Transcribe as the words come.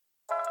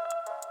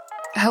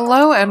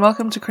Hello and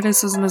welcome to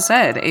Criticism is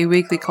Dead, a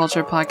weekly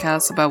culture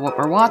podcast about what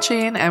we're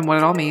watching and what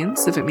it all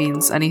means, if it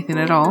means anything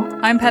at all.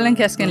 I'm Pelin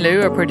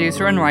Keskin-Liu, a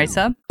producer and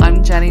writer.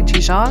 I'm Jenny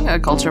Chijong, a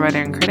culture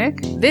writer and critic.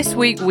 This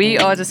week we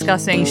are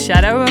discussing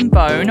Shadow and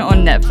Bone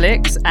on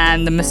Netflix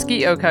and The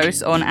Mosquito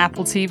Coast on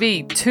Apple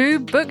TV, two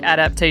book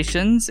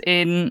adaptations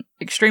in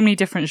extremely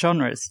different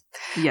genres.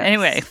 Yes.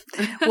 Anyway,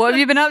 what have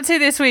you been up to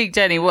this week,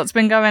 Jenny? What's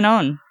been going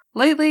on?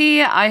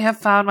 Lately, I have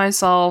found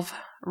myself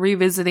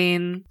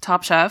revisiting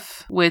Top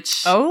Chef,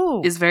 which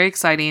is very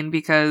exciting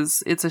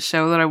because it's a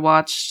show that I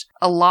watched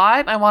a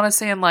lot, I want to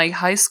say, in like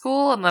high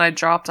school, and then I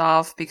dropped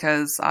off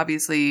because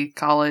obviously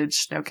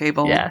college, no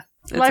cable. Yeah,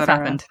 life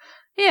happened.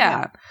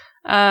 Yeah.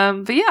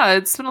 But yeah,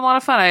 it's been a lot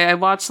of fun. I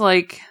watched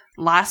like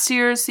last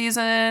year's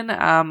season.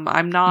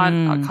 I'm not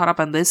caught up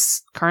on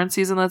this current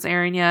season that's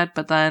airing yet,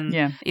 but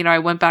then, I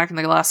went back in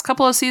the last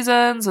couple of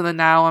seasons, and then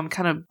now I'm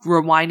kind of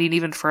rewinding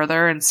even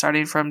further and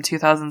starting from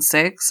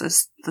 2006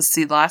 is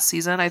the last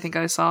season I think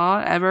I saw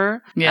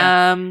ever.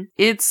 Yeah.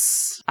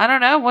 I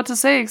don't know what to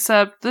say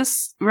except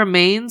this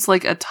remains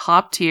like a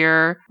top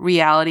tier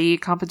reality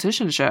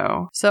competition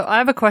show. So I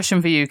have a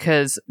question for you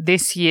because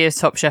this year's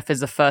Top Chef is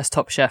the first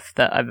Top Chef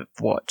that I've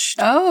watched.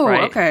 Oh,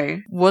 right?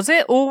 Okay. Was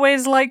it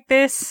always like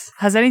this?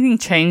 Has anything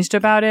changed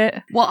about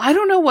it? Well, I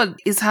don't know what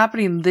is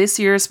happening this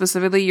year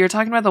specifically. You're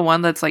talking about the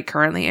one that's like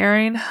currently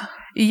airing?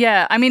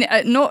 Yeah, I mean,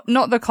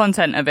 not the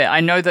content of it. I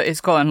know that it's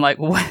gotten like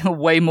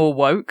way more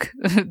woke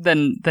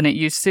than it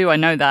used to. I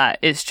know that.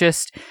 It's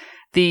just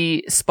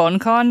the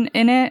SponCon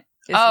in it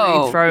is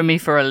really throwing me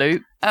for a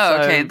loop. Oh,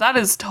 so. Okay. That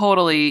is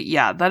totally,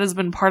 that has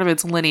been part of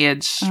its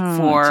lineage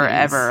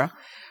forever.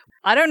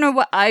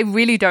 Geez. I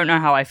really don't know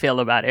how I feel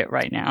about it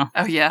right now.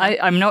 Oh, yeah?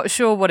 I'm not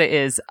sure what it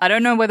is. I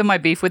don't know whether my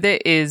beef with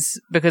it is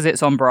because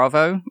it's on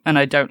Bravo and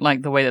I don't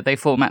like the way that they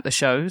format the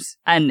shows.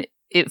 And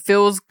it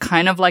feels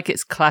kind of like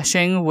it's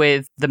clashing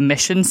with the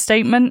mission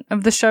statement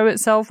of the show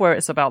itself, where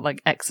it's about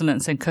like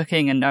excellence in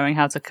cooking and knowing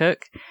how to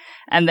cook.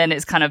 And then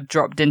it's kind of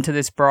dropped into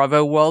this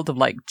Bravo world of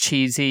like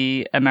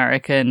cheesy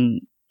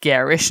American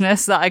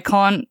garishness that I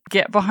can't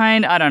get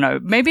behind. I don't know.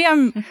 Maybe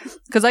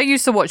because I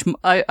used to watch,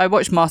 I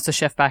watched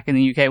MasterChef back in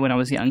the UK when I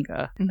was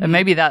younger. Mm-hmm. And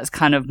maybe that's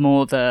kind of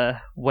more the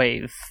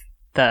wave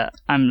that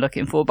I'm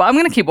looking for. But I'm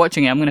going to keep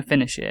watching it. I'm going to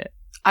finish it.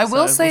 I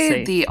will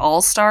say the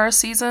All-Star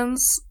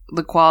seasons,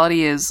 the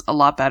quality is a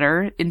lot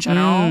better in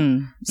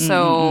general.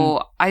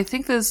 So I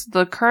think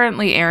the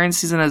currently airing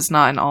season is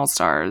not an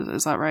All-Stars.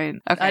 Is that right?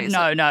 Okay.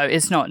 No,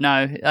 it's not.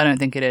 No, I don't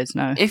think it is.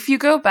 No. If you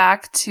go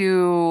back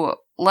to,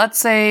 let's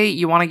say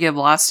you want to give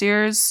last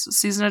year's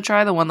season a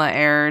try, the one that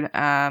aired,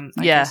 I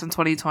guess in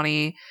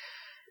 2020,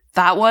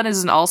 that one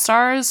is an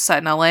All-Stars set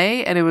in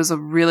LA, and it was a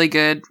really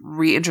good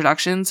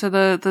reintroduction to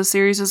the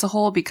series as a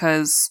whole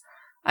because,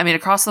 I mean,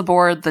 across the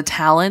board, the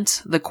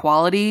talent, the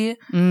quality,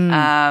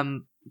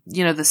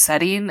 the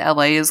setting,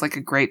 LA is like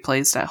a great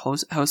place to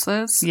host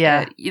this.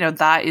 Yeah.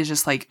 That is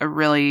just like a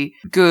really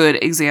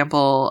good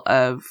example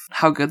of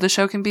how good the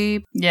show can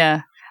be.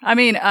 Yeah. I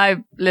mean,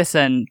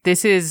 listen,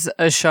 this is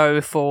a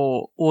show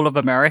for all of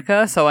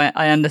America, so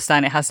I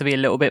understand it has to be a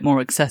little bit more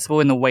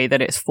accessible in the way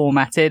that it's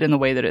formatted and the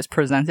way that it's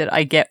presented.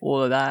 I get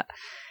all of that.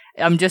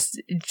 I'm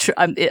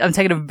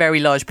taking a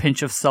very large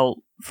pinch of salt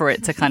for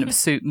it to kind of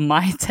suit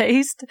my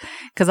taste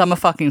because I'm a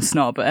fucking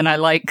snob and I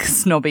like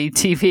snobby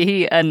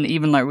TV and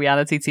even like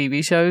reality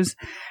TV shows.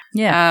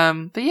 Yeah.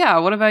 But yeah,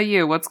 what about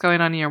you? What's going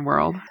on in your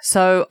world?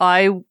 So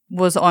I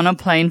was on a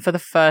plane for the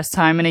first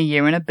time in a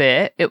year and a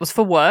bit. It was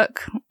for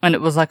work and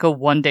it was like a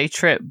 1-day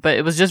trip, but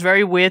it was just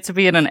very weird to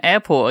be in an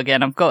airport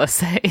again, I've got to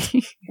say.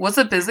 Was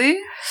it busy?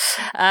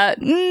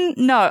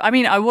 No, I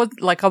mean, I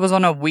was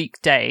on a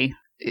weekday.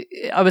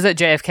 I was at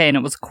JFK and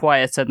it was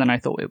quieter than I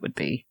thought it would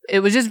be. It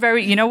was just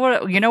very, you know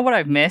what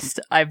I've missed?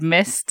 I've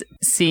missed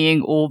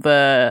seeing all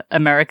the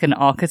American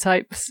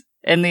archetypes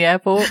in the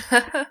airport.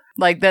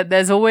 Like that,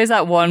 there's always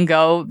that one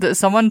girl that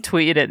someone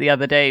tweeted it the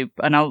other day,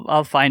 and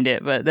I'll find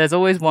it. But there's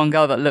always one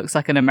girl that looks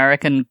like an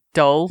American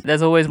doll.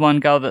 There's always one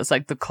girl that's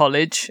like the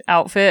college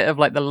outfit of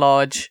like the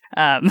large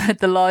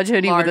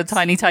hoodie with the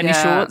tiny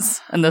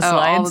shorts and the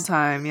slides all the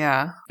time.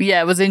 Yeah,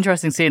 it was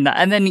interesting seeing that.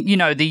 And then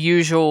the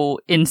usual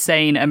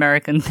insane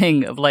American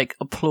thing of like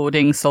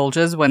applauding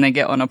soldiers when they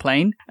get on a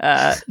plane.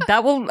 I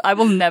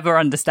will never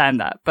understand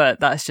that,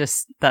 but that's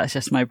just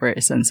my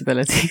British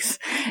sensibilities.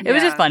 It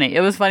was just funny.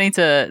 It was funny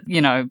to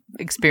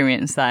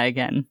experience that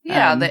again.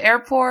 Yeah, the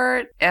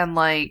airport and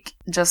like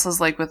just as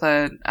like with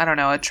a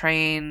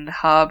train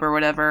hub or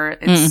whatever,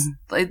 it's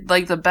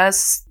like the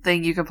best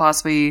thing you could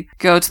possibly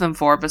go to them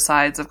for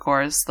besides of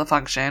course the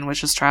function,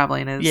 which is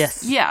traveling,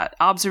 is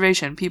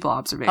people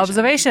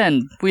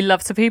observation. We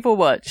love to people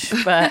watch,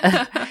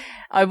 but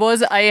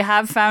I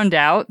have found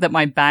out that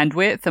my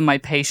bandwidth and my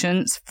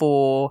patience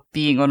for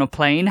being on a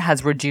plane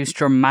has reduced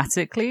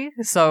dramatically.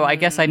 So I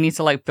guess I need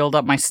to like build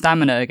up my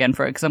stamina again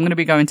for it because I'm going to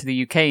be going to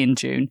the UK in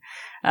June.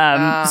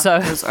 So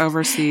it was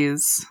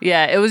overseas.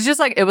 Yeah, it was just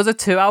like, it was a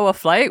 2-hour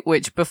flight,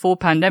 which before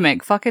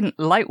pandemic, fucking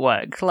light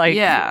work. Like,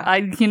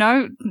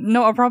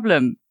 not a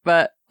problem.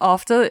 But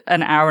after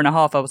an hour and a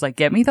half, I was like,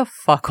 get me the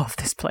fuck off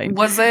this plane.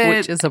 Was it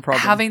which is a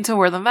problem. Having to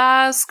wear the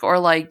mask or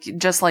like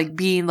just like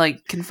being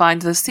like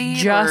confined to the seat?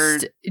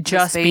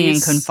 Just being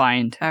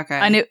confined.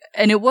 Okay.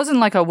 And it wasn't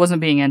like I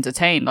wasn't being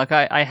entertained. Like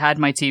I had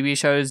my TV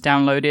shows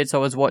downloaded, so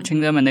I was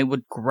watching them and they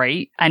were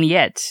great. And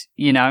yet,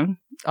 you know,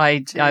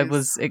 I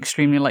was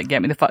extremely like,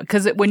 get me the fuck.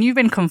 Because when you've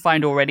been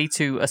confined already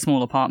to a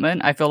small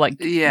apartment, I feel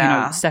like, you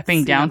know,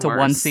 stepping down to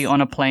one seat on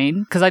a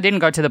plane. Because I didn't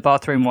go to the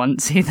bathroom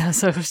once either.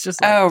 So it was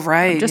just like,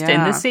 I'm just in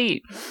the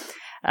seat.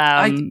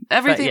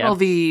 Everything will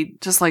be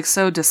just like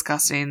so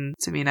disgusting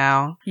to me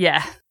now.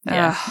 Yeah.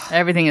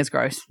 Everything is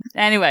gross.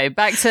 Anyway,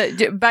 back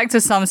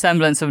to some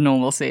semblance of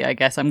normalcy, I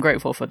guess. I'm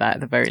grateful for that at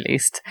the very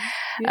least.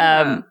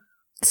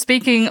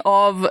 Speaking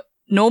of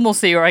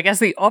normalcy, or I guess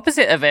the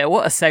opposite of it.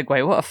 What a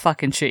segue. What a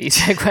fucking shitty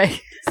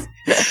segue.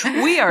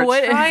 We are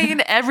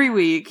trying every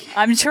week.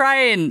 I'm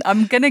trying.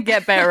 I'm going to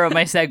get better at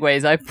my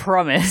segues, I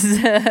promise.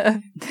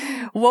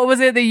 What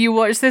was it that you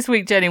watched this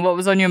week, Jenny? What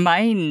was on your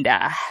mind?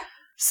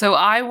 So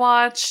I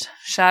watched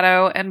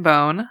Shadow and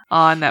Bone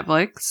on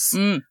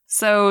Netflix.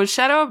 So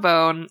Shadow and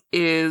Bone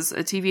is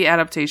a TV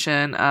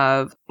adaptation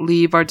of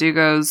Leigh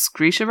Bardugo's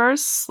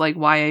Grishaverse, like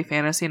YA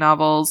fantasy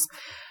novels.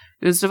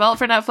 It was developed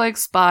for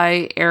Netflix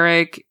by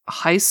Eric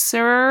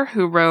Heisserer,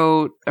 who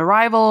wrote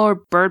Arrival,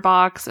 Bird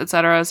Box,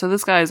 etc. So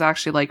this guy has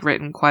actually like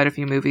written quite a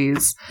few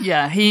movies.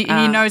 Yeah, he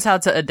knows how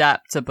to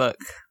adapt a book.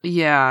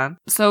 Yeah.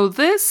 So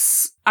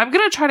this, I'm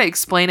going to try to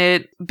explain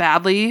it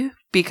badly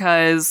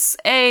because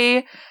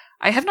I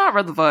have not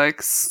read the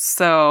books.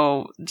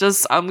 So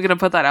I'm going to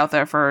put that out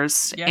there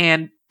first. Yeah.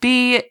 And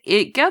B,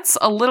 it gets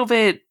a little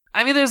bit,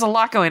 I mean, there's a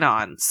lot going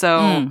on.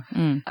 So,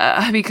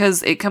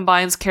 because it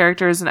combines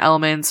characters and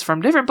elements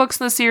from different books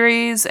in the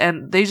series,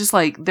 and they just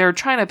they're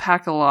trying to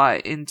pack a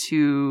lot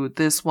into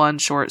this one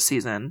short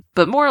season.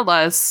 But more or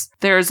less,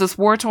 there's this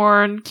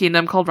war-torn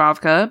kingdom called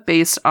Ravka,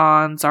 based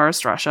on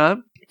Tsarist Russia.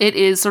 It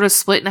is sort of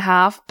split in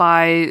half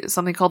by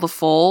something called the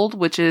Fold,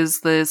 which is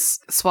this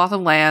swath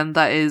of land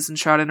that is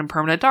enshrouded in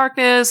permanent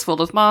darkness, filled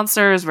with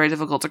monsters, very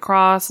difficult to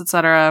cross,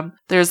 etc.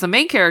 There's the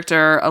main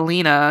character,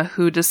 Alina,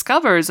 who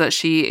discovers that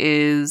she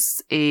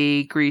is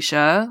a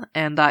Grisha,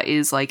 and that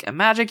is like a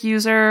magic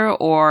user,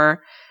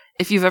 or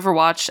if you've ever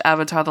watched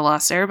Avatar The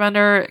Last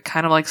Airbender,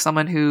 kind of like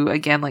someone who,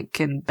 again, like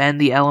can bend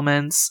the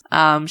elements.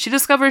 She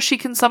discovers she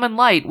can summon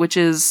light, which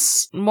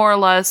is more or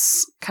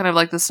less kind of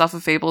like the stuff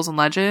of fables and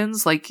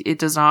legends. Like,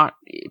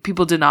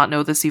 people did not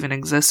know this even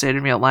existed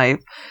in real life.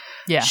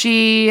 Yeah.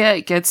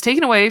 She gets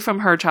taken away from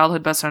her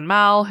childhood best friend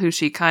Mal, who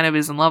she kind of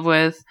is in love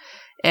with,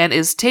 and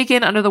is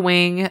taken under the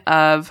wing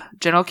of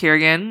General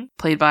Kerrigan,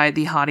 played by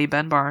the haughty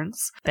Ben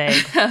Barnes.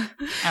 Babe.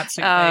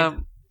 Absolutely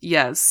babe.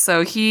 Yes,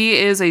 so he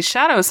is a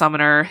shadow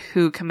summoner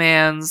who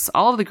commands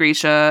all of the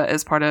Grisha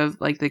as part of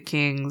like the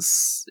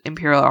king's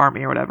imperial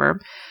army or whatever.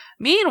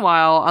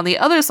 Meanwhile, on the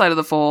other side of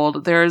the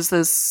fold, there's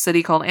this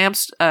city called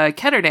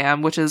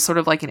Ketterdam, which is sort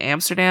of like an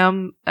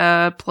Amsterdam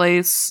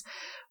place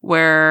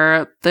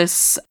where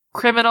this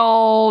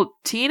criminal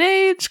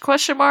teenage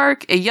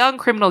a young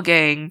criminal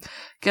gang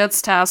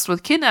gets tasked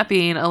with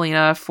kidnapping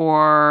Alina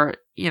for,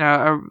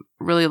 a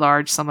really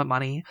large sum of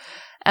money.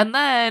 And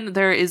then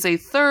there is a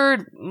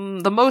third,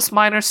 the most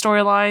minor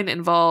storyline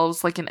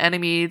involves like an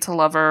enemy to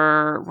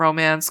lover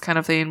romance kind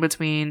of thing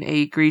between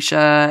a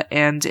Grisha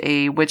and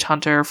a witch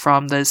hunter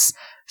from this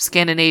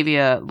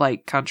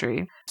Scandinavia-like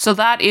country. So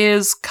that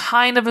is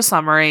kind of a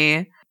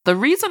summary. The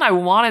reason I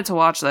wanted to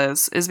watch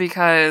this is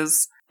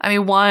because, I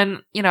mean,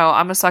 one,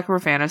 I'm a sucker for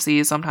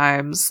fantasy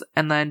sometimes,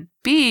 and then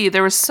B,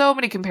 there were so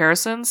many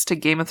comparisons to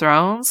Game of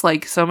Thrones,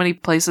 like so many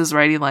places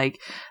writing like,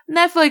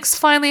 Netflix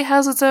finally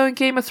has its own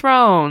Game of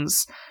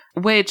Thrones,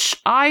 which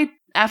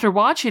after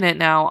watching it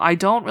now, I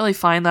don't really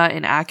find that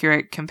an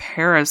accurate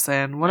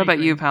comparison. What about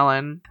you,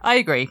 Pelin? I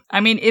agree.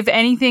 I mean, if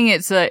anything,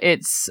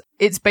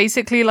 it's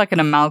basically like an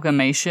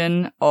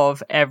amalgamation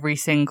of every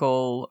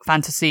single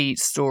fantasy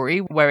story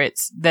where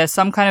there's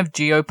some kind of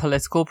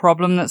geopolitical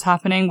problem that's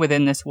happening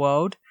within this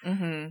world.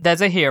 Mm-hmm.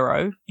 There's a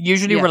hero,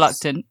 usually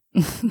reluctant.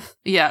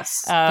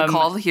 Yes. The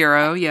call of the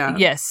hero, yeah.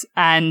 Yes.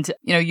 And,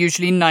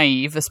 usually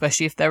naive,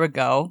 especially if they're a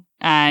girl.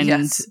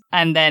 And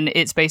then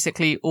it's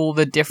basically all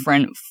the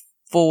different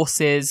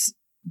forces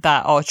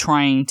that are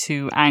trying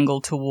to angle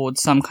towards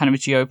some kind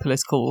of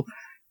geopolitical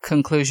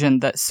conclusion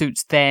that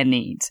suits their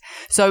needs.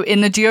 So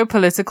in the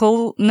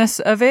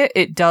geopoliticalness of it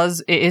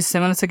is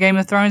similar to Game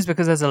of Thrones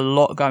because there's a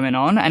lot going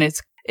on, and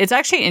it's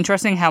actually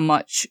interesting how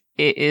much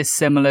it is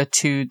similar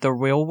to the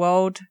real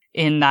world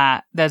in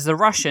that there's the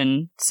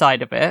Russian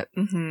side of it,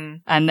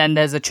 and then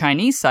there's a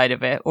Chinese side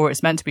of it, or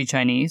it's meant to be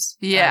Chinese.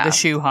 Yeah. The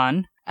Shu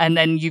Han. And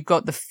then you've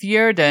got the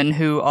Fjordan,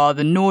 who are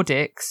the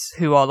Nordics,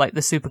 who are like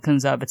the super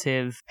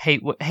conservative,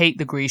 hate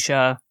the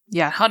Grisha.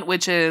 Yeah, hunt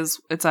witches,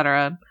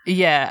 etc.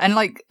 Yeah, and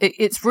like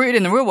it's rooted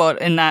in the real world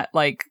in that,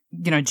 like,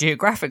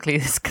 geographically,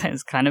 this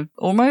is kind of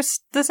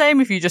almost the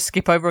same if you just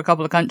skip over a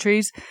couple of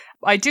countries.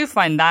 I do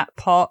find that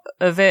part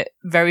of it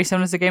very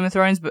similar to Game of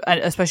Thrones, but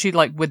especially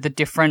like with the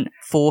different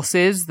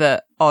forces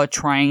that are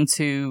trying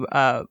to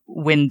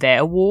win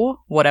their war,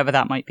 whatever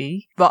that might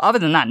be. But other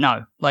than that,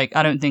 no. Like,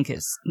 I don't think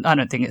it's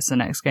the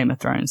next Game of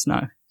Thrones,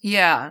 no.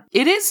 Yeah.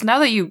 It is, now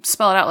that you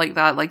spell it out like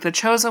that, like the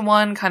Chosen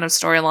One kind of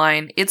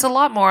storyline, it's a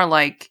lot more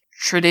like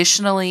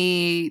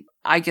traditionally,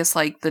 I guess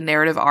like the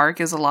narrative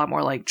arc is a lot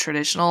more like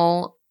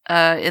traditional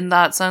in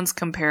that sense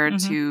compared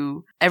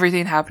to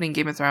everything happening in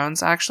Game of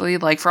Thrones, actually.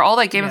 Like, for all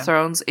that Game of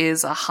Thrones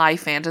is a high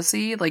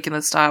fantasy, like in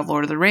the style of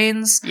Lord of the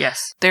Rings.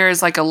 Yes. There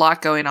is like a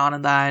lot going on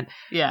in that.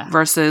 Yeah.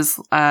 Versus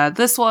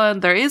this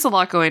one, there is a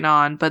lot going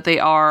on, but they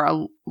are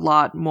a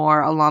lot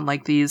more along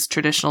like these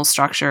traditional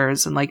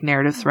structures and like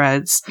narrative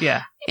threads.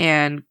 Yeah.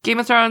 And Game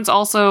of Thrones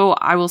also,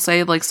 I will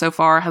say, like so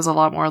far has a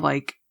lot more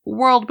like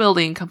world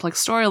building,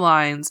 complex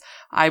storylines.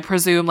 I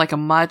presume like a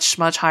much,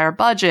 much higher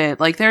budget.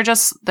 Like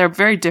they're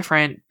very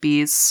different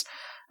beasts.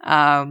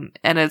 And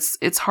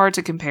it's hard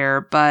to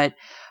compare, but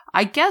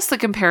I guess the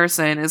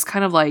comparison is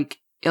kind of like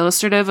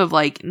illustrative of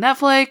like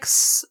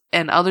Netflix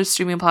and other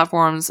streaming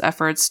platforms'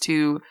 efforts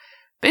to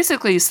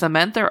basically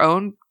cement their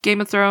own Game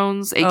of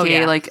Thrones,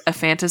 aka like a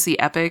fantasy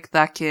epic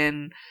that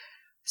can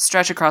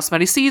stretch across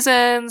many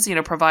seasons, you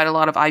know, provide a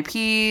lot of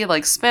IP,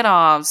 like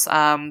spin-offs,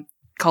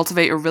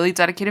 cultivate a really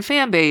dedicated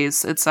fan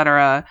base,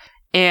 etc.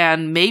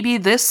 And maybe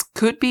this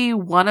could be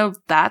one of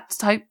that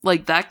type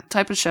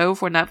of show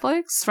for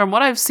Netflix. From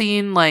what I've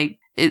seen, like,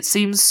 it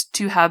seems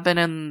to have been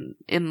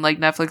in like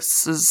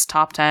Netflix's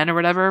top 10 or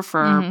whatever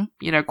for,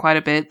 you know, quite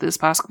a bit this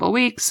past couple of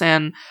weeks.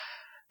 And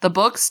the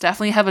books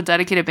definitely have a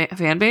dedicated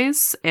fan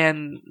base.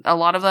 And a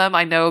lot of them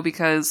I know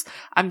because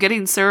I'm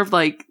getting served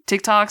like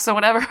TikToks or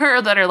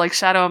whatever that are like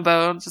Shadow and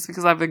Bone, just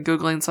because I've been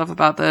Googling stuff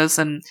about this.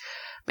 And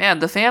man,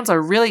 the fans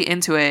are really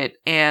into it.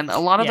 And a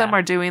lot of them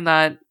are doing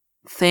that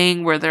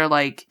thing where they're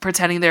like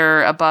pretending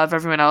they're above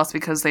everyone else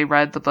because they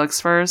read the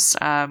books first,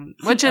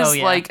 which is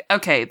like,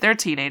 okay, they're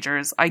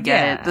teenagers. I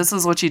get it. This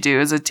is what you do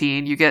as a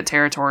teen. You get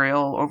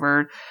territorial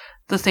over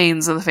the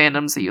things and the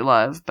fandoms that you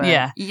love.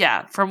 But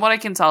yeah, from what I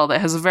can tell, that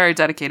has a very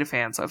dedicated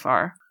fan so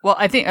far. Well,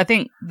 I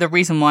think the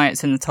reason why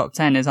it's in the top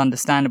 10 is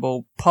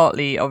understandable.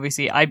 Partly,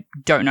 obviously, I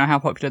don't know how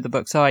popular the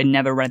books are. I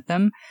never read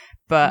them,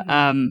 but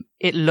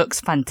it looks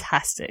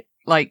fantastic.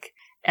 Like,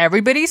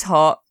 everybody's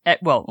hot.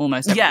 Well,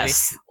 almost everybody.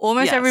 Yes.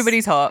 Almost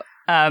everybody's hot.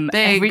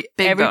 Big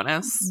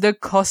bonus. The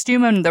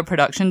costume and the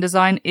production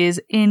design is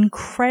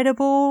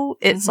incredible.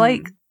 It's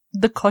like,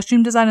 the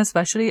costume design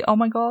especially, oh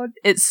my god,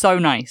 it's so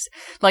nice.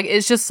 Like,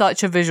 it's just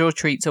such a visual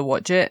treat to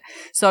watch it.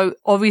 So,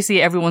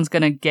 obviously, everyone's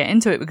gonna get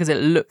into it because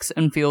it looks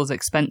and feels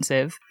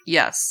expensive.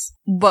 Yes.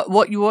 But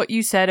what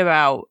you said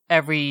about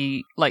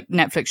every, like,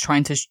 Netflix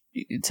trying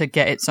to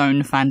get its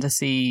own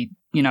fantasy,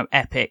 you know,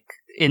 epic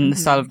in the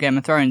style of Game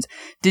of Thrones.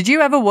 Did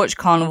you ever watch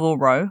Carnival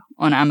Row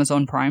on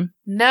Amazon Prime?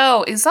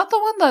 No. Is that the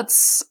one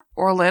that's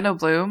Orlando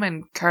Bloom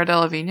and Cara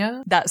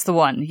Delevingne? That's the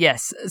one,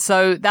 yes.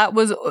 So that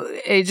was,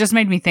 it just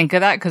made me think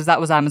of that because that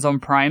was Amazon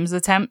Prime's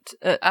attempt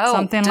at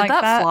something like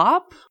that. Did that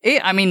flop?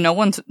 I mean, no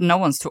one's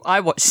I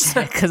watched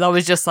it because I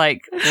was just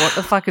like, what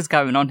the fuck is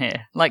going on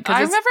here? Like,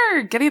 I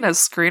remember getting a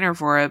screener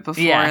for it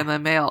before in the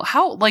mail.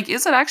 How, like,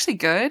 is it actually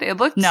good? It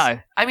looked, no.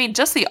 I mean,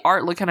 just the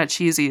art looked kind of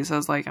cheesy, so I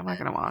was like, I'm not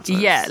gonna watch this.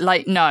 Yeah,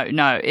 like, no,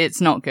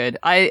 it's not good.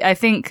 I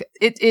think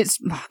it's,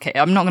 okay,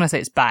 I'm not gonna say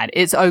it's bad.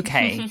 It's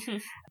okay.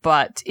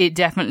 But it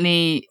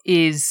definitely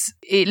is,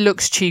 it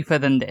looks cheaper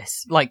than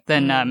this, like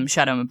than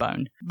Shadow and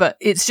Bone. But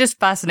it's just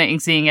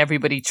fascinating seeing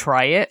everybody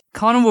try it.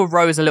 Carnival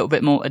Row is a little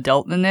bit more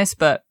adult than this,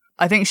 but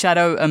I think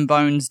Shadow and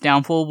Bone's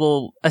downfall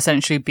will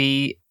essentially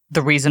be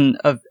the reason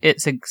of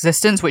its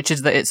existence, which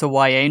is that it's a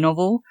YA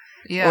novel,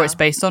 or it's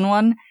based on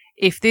one.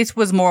 If this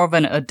was more of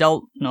an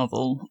adult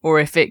novel, or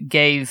if it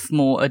gave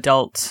more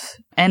adult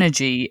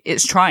energy,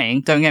 it's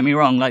trying, don't get me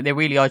wrong, like they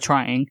really are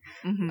trying.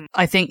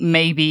 I think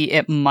maybe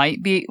it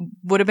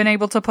would have been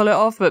able to pull it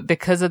off, but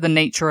because of the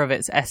nature of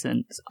its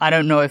essence, I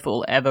don't know if it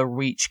will ever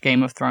reach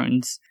Game of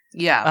Thrones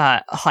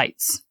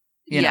heights.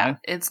 You know?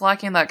 It's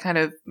lacking that kind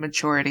of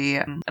maturity.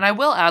 And I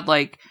will add,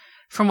 like,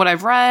 from what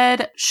I've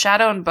read,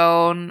 Shadow and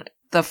Bone,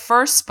 the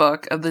first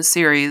book of the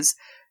series,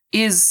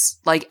 is,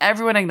 like,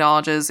 everyone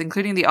acknowledges,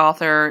 including the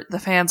author, the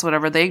fans,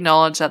 whatever, they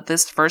acknowledge that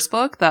this first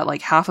book, that,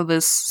 like, half of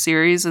this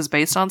series is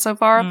based on so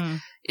far,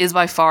 is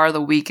by far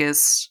the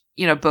weakest,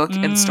 you know, book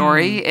and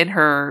story in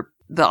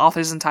the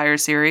author's entire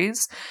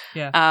series.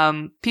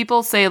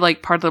 People say,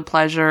 like, part of the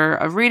pleasure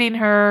of reading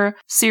her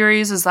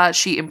series is that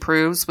she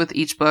improves with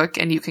each book,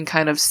 and you can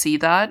kind of see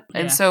that.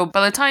 And so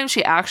by the time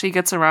she actually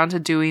gets around to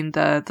doing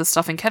the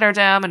stuff in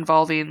Ketterdam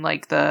involving,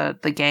 like,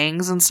 the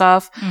gangs and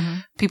stuff,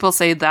 people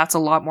say that's a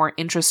lot more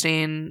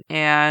interesting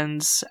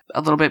and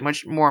a little bit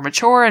much more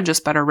mature and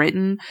just better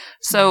written.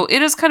 So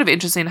it is kind of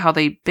interesting how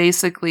they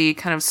basically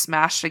kind of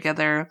smash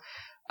together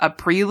a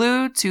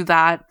prelude to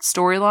that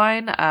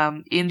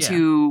storyline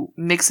into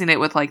mixing it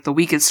with, like, the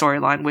weakest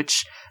storyline,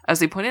 which, as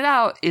they pointed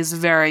out, is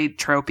very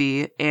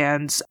tropey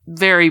and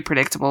very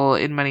predictable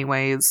in many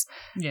ways.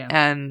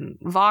 And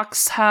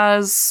Vox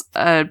has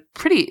a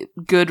pretty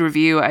good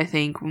review, I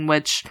think, in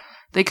which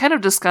they kind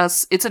of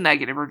discuss, it's a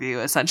negative review,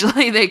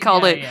 essentially. They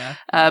called it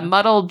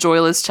Muddled,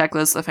 Joyless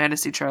Checklist of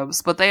Fantasy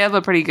Tropes. But they have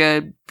a pretty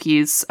good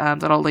piece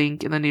that I'll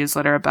link in the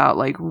newsletter about,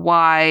 like,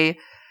 why,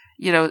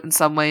 you know, in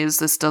some ways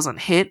this doesn't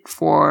hit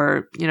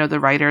for, you know, the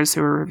writers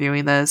who are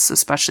reviewing this,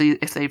 especially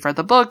if they've read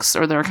the books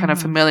or they're kind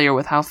of familiar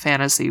with how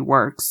fantasy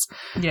works.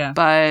 Yeah.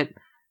 But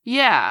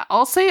yeah,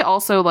 I'll say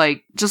also,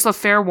 like, just a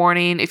fair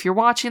warning, if you're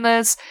watching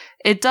this,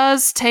 it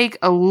does take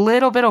a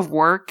little bit of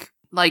work,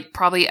 like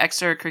probably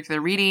extracurricular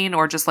reading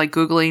or just like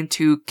Googling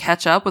to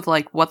catch up with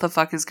like what the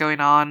fuck is going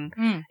on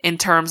in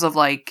terms of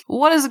like,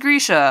 what is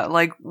Grisha?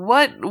 Like,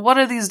 what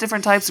are these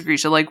different types of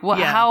Grisha? Like,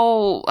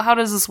 how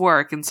does this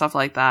work and stuff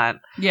like that?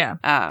 Yeah.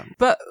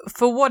 But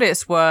for what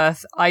it's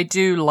worth, I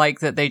do like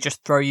that they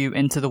just throw you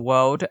into the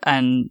world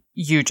and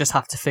you just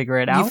have to figure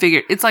it out.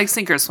 It's like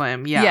sink or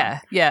swim.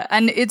 Yeah. Yeah.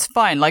 And it's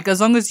fine. Like, as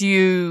long as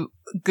you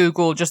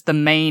Google just the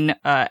main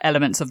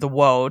elements of the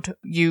world,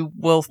 you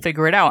will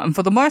figure it out. And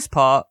for the most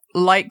part,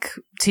 like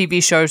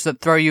TV shows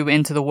that throw you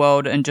into the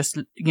world and just,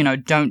 you know,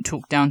 don't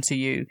talk down to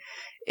you,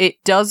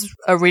 it does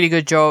a really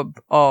good job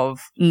of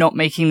not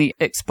making the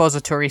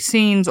expository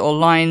scenes or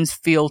lines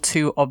feel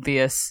too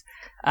obvious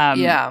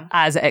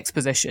as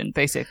exposition,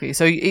 basically.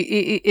 So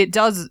it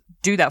does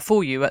do that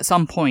for you at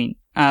some point.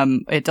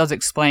 It does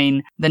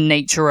explain the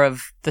nature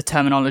of the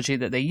terminology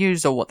that they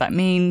use or what that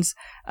means,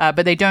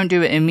 but they don't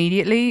do it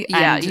immediately.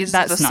 Yeah, and you just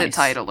that's have to nice. sit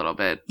tight a little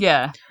bit.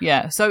 Yeah.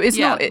 So it's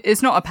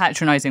not a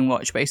patronizing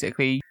watch,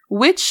 basically.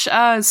 Which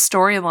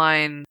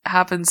storyline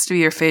happens to be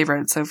your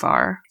favorite so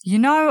far? You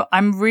know,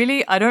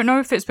 I don't know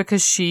if it's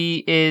because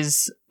she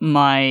is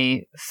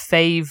my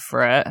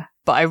favorite,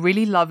 but I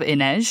really love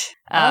Inej.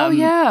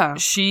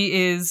 She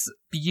is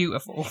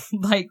beautiful,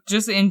 like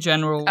just in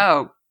general.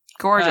 Oh,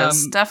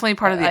 gorgeous. Definitely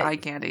part of the eye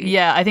candy.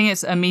 Yeah, I think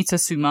it's Amita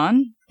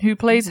Suman who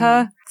plays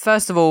her.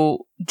 First of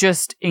all,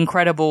 just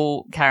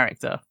incredible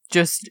character.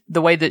 Just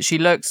the way that she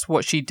looks,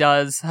 what she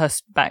does, her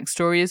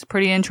backstory is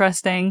pretty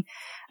interesting.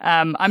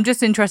 I'm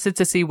just interested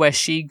to see where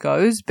she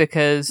goes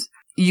because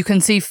you can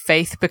see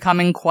Faith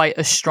becoming quite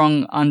a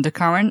strong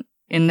undercurrent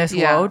in this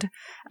world.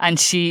 And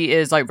she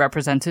is like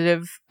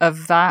representative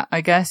of that,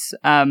 I guess.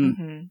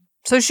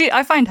 So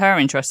I find her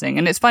interesting.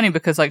 And it's funny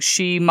because like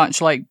she,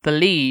 much like the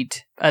lead,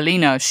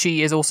 Alina,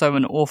 she is also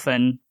an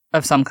orphan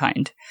of some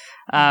kind.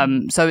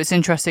 So it's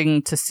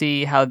interesting to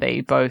see how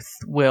they both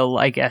will,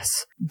 I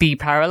guess, be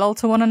parallel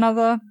to one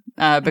another,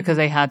 because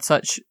they had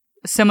such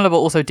similar but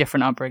also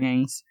different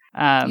upbringings.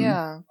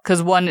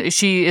 Because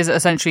she is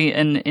essentially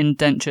an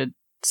indentured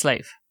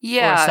slave.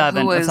 Yeah, or a servant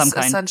who was of some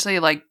kind. essentially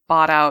like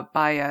bought out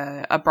by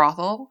a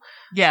brothel.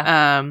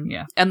 And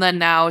then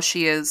now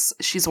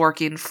she's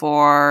working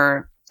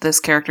for this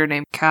character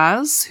named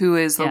Kaz, who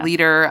is the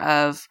leader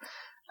of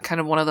kind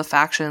of one of the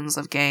factions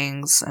of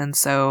gangs, and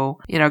so,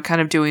 you know,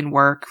 kind of doing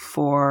work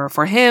for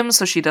him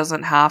so she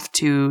doesn't have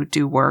to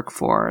do work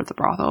for the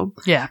brothel.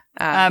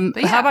 How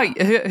about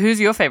who's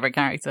your favorite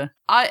character?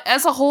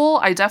 As a whole,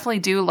 I definitely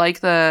do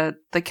like the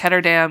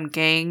Ketterdam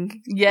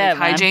gang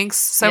hijinks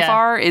so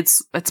far.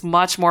 It's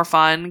much more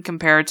fun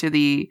compared to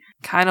the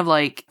kind of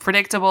like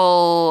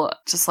predictable,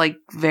 just like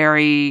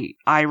very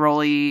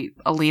eye-rolly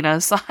Alina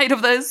side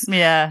of this.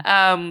 But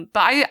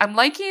I'm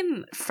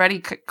liking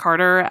Freddie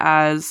Carter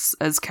as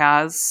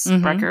Kaz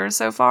Brecker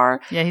so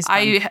far. Yeah, he's fun.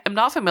 I am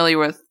not familiar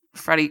with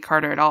Freddie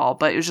Carter at all,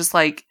 but it was just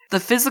like the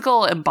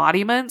physical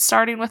embodiment,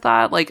 starting with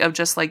that, like of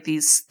just like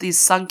these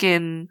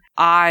sunken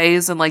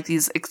eyes and like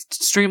these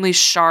extremely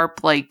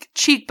sharp like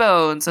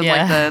cheekbones and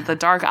like the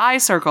dark eye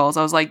circles.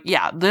 I was like,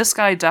 yeah, this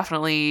guy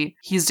definitely,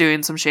 he's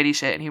doing some shady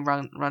shit and he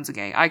runs a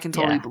gang. I can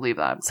totally believe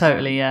that.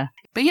 Totally, yeah.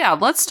 But yeah,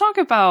 let's talk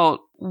about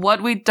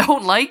what we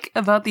don't like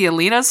about the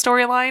Alina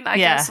storyline, I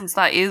guess, since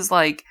that is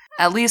like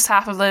at least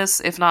half of this,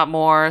 if not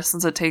more,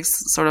 since it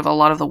takes sort of a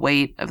lot of the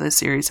weight of this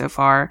series so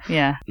far.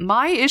 Yeah.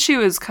 My issue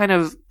is kind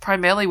of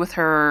primarily with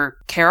her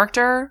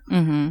character.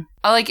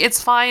 Like,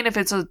 it's fine if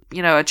it's a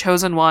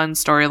chosen one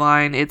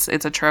storyline, it's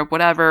a trope,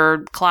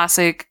 whatever,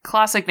 classic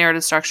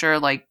narrative structure,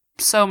 like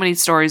so many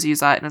stories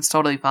use that and it's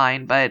totally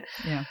fine, but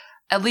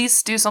at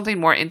least do something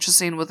more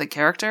interesting with the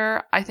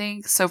character, I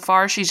think. So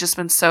far, she's just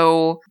been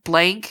so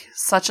blank,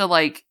 such a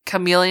like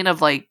chameleon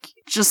of like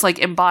just like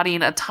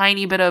embodying a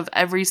tiny bit of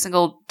every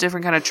single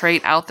different kind of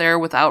trait out there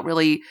without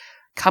really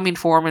coming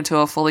form into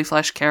a fully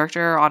fleshed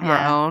character on her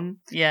own.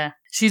 Yeah.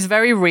 She's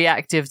very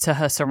reactive to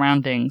her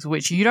surroundings,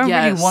 which you don't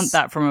really want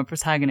that from a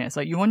protagonist.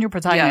 Like, you want your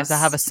protagonist to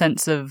have a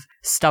sense of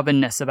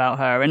stubbornness about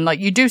her. And like,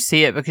 you do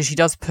see it because she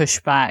does push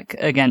back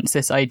against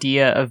this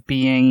idea of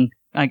being,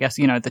 I guess,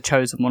 you know, the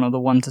chosen one or the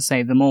one to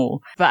save them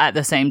all. But at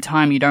the same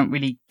time, you don't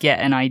really get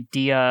an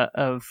idea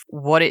of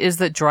what it is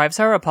that drives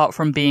her apart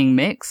from being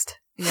mixed.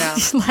 Yeah.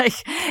 Like,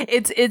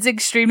 it's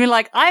extremely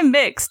like, I'm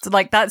mixed.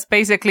 Like, that's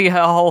basically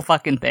her whole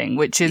fucking thing,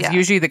 which is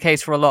usually the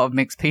case for a lot of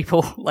mixed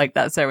people. Like,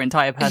 that's their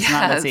entire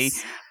personality.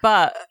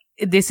 But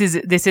this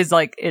is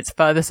like, it's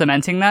further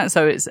cementing that,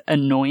 so it's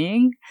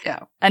annoying. Yeah.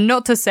 And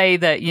not to say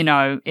that, you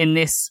know, in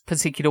this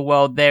particular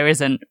world there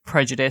isn't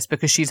prejudice,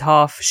 because she's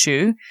half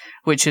Shu,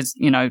 which is,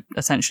 you know,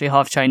 essentially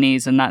half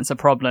Chinese, and that's a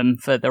problem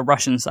for the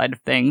Russian side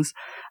of things.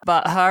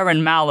 But her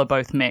and Mal are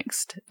both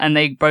mixed, and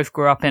they both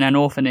grew up in an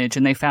orphanage,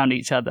 and they found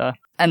each other.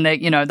 And they,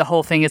 you know, the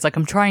whole thing is like,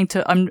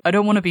 I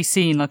don't want to be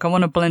seen, like I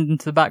want to blend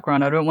into the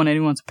background, I don't want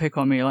anyone to pick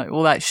on me, like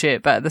all that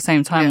shit. But at the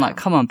same time, like,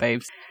 come on,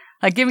 babes.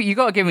 Like, you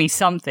gotta give me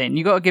something.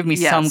 You gotta give me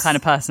some kind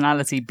of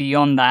personality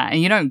beyond that.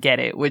 And you don't get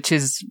it, which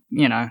is,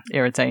 you know,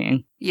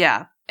 irritating.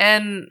 Yeah.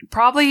 And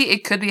probably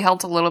it could be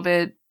helped a little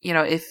bit, you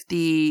know, if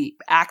the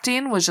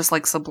acting was just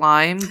like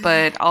sublime.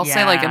 But I'll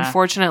say, like,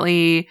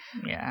 unfortunately,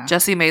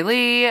 Jessie Mei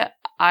Li,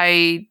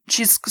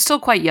 she's still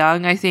quite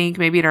young, I think,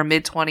 maybe in her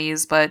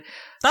mid-20s, but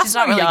that's she's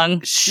not really young.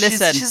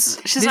 Listen,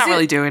 she's not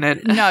really doing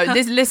it. No,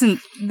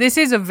 this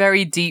is a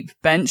very deep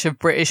bench of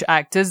British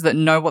actors that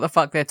know what the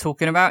fuck they're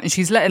talking about, and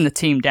she's letting the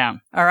team down.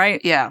 All right?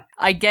 Yeah.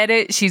 I get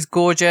it. She's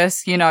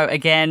gorgeous. You know,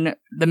 again,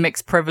 the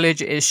mixed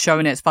privilege is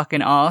showing its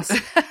fucking ass.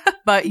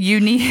 But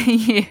you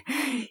need,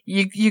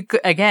 you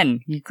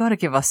gotta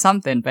give us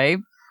something,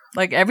 babe.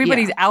 Like,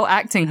 everybody's out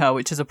acting her,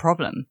 which is a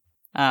problem.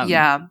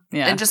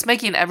 And just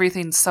making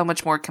everything so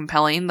much more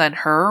compelling than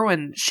her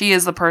when she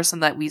is the person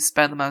that we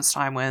spend the most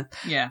time with,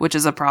 which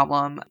is a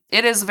problem.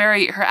 It is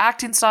her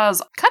acting style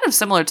is kind of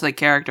similar to the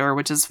character,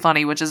 which is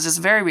funny, which is just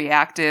very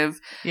reactive.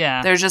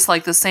 Yeah. There's just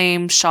like the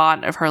same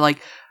shot of her like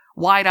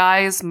wide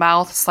eyes,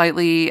 mouth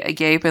slightly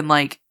agape, and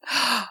like,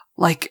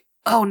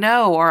 oh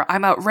no, or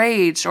I'm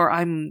outraged, or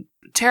I'm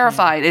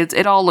terrified.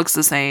 It all looks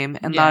the same,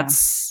 and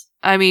that's...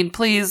 I mean,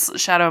 please,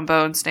 Shadow and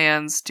Bone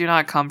stans, do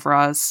not come for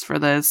us for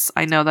this.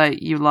 I know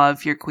that you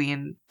love your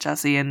queen,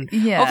 Jessie, and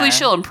hopefully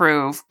she'll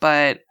improve,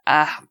 but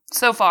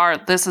so far,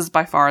 this is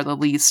by far the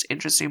least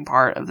interesting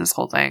part of this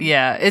whole thing.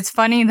 Yeah, it's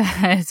funny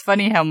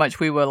how much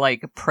we were,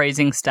 like,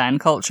 praising stan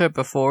culture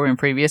before in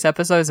previous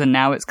episodes, and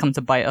now it's come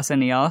to bite us in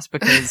the ass,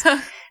 because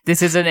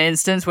this is an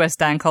instance where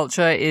stan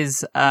culture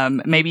is,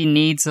 maybe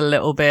needs a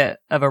little bit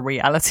of a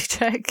reality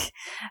check.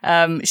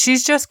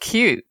 She's just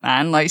cute,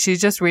 man. Like, she's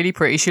just really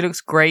pretty. She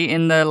looks great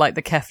in the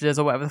keftas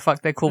or whatever the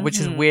fuck they're called, which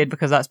is weird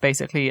because that's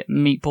basically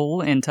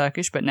meatball in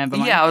Turkish, but never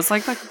mind. Yeah, I was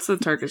like, that's a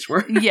Turkish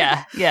word.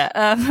 Yeah.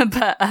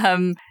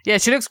 Yeah,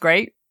 she looks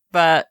great.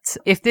 But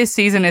if this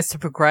season is to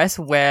progress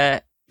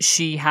where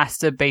she has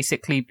to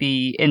basically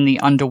be in the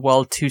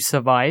underworld to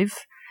survive,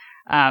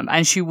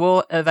 and she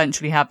will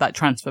eventually have that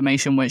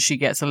transformation where she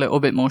gets a little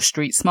bit more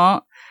street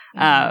smart.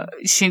 I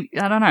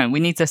don't know. We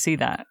need to see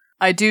that.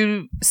 I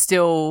do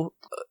still,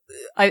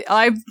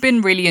 I've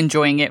been really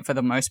enjoying it for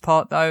the most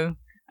part though.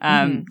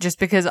 Just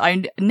because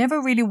I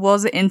never really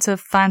was into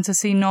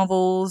fantasy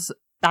novels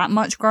that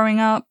much growing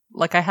up.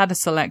 Like, I had a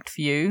select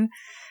few.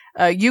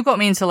 You got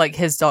me into, like,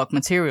 His Dark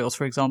Materials,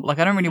 for example. Like,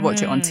 I don't really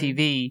watch it on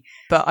TV,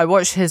 but I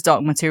watched His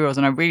Dark Materials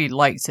and I really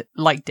liked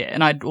it.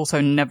 And I'd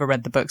also never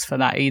read the books for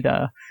that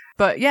either.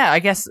 But yeah, I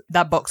guess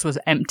that box was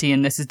empty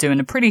and this is doing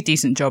a pretty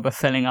decent job of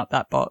filling up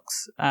that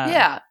box.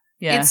 Yeah.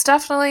 It's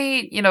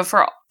definitely, you know,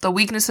 for the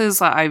weaknesses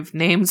that I've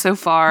named so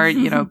far,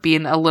 you know,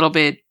 being a little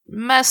bit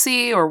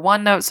messy or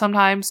one note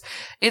sometimes,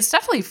 it's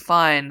definitely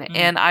fun.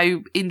 And I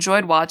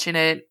enjoyed watching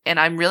it, and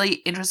I'm really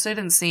interested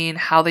in seeing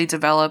how they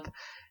develop,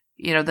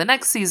 you know, the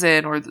next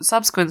season or the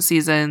subsequent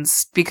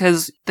seasons,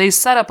 because they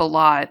set up a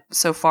lot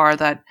so far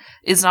that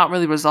is not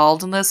really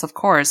resolved in this, of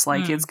course.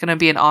 Like, it's going to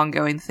be an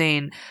ongoing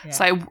thing. Yeah.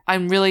 So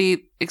I'm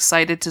really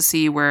excited to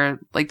see where,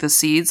 like, the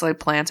seeds, like,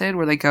 planted,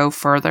 where they go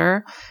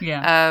further.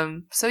 Yeah.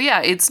 So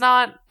yeah, it's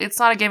not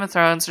a Game of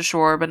Thrones for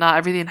sure, but not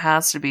everything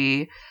has to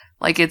be.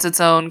 Like, it's its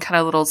own kind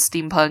of little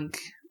steampunk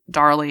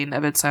darling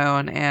of its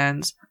own.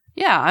 And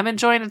yeah, I'm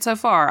enjoying it so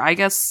far. I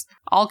guess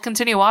I'll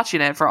continue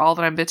watching it for all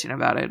that I'm bitching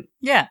about it.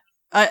 Yeah.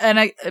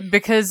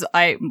 Because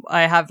I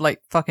have like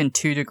fucking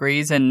 2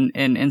 degrees in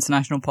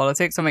international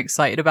politics, I'm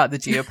excited about the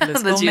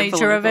geopolitical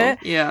nature of it.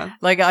 Yeah.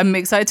 Like, I'm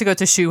excited to go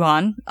to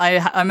Shuhan.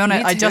 I'm on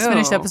it. I just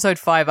finished episode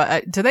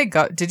 5.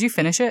 Did you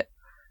finish it?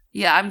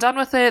 Yeah, I'm done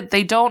with it.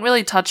 They don't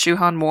really touch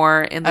Shuhan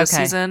more in this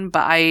season,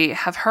 but I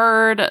have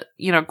heard,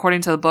 you know,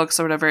 according to the books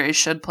or whatever, it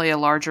should play a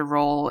larger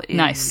role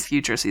in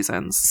future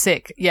seasons.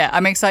 Sick. Yeah,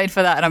 I'm excited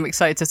for that, and I'm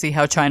excited to see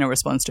how China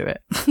responds to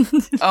it.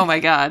 Oh my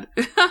god.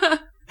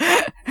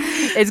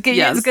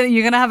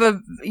 You're gonna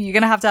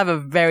have to have a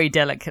very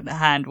delicate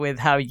hand with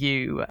how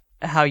you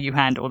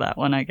handle that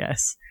one, I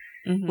guess.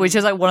 Which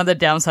is like one of the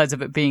downsides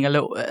of it being a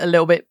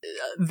little bit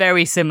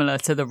very similar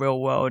to the real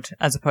world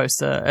as opposed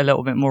to a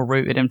little bit more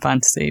rooted in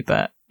fantasy.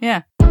 But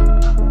yeah.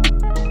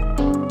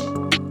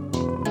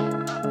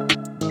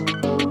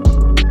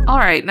 All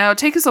right, now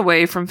take us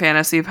away from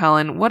fantasy,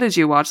 Helen. What did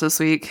you watch this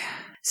week?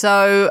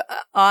 So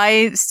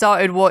I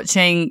started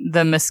watching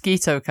The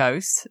Mosquito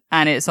Coast,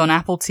 and it's on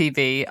Apple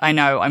TV. I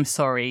know, I'm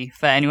sorry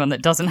for anyone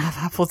that doesn't have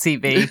Apple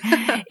TV.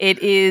 It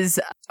is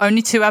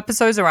Only 2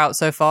 episodes are out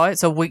so far.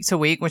 It's a week to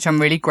week, which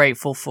I'm really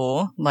grateful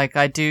for. Like,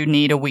 I do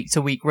need a week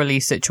to week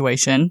release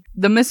situation.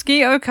 The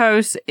Mosquito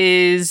Coast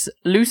is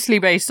loosely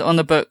based on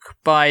the book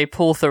by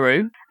Paul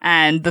Theroux.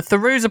 And the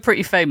Therouxs are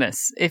pretty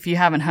famous, if you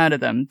haven't heard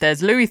of them.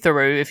 There's Louis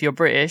Theroux, if you're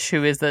British,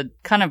 who is the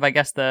kind of, I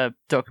guess, the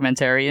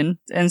documentarian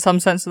in some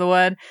sense of the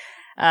word.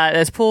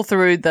 There's Paul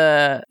Theroux,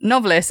 the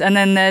novelist, and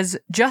then there's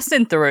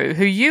Justin Theroux,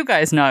 who you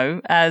guys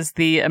know as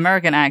the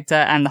American actor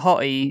and the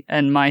hottie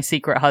and my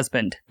secret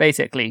husband,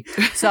 basically.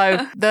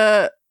 So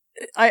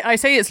I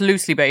say it's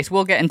loosely based.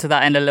 We'll get into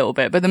that in a little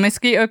bit. But the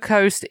Mosquito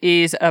Coast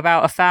is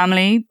about a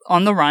family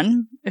on the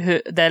run.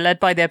 They're led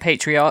by their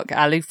patriarch,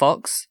 Ali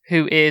Fox,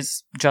 who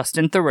is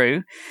Justin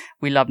Theroux.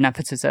 We love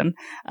nepotism.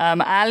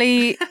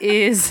 Ali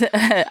is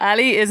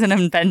an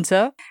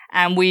inventor,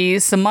 and we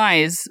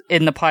surmise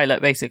in the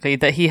pilot, basically,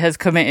 that he has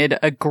committed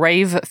a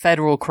grave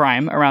federal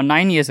crime around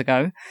 9 years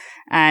ago,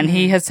 and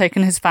he has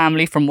taken his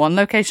family from one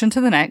location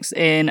to the next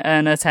in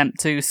an attempt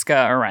to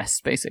skirt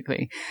arrest,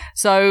 basically.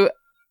 So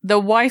the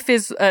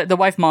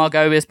wife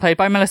Margot is played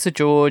by Melissa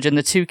George, and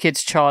the 2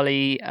 kids,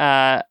 Charlie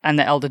and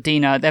the elder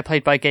Dina, they're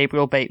played by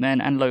Gabriel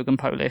Bateman and Logan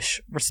Polish,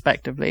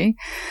 respectively.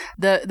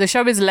 The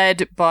show is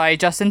led by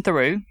Justin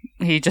Theroux.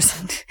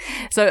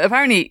 So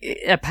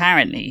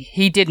apparently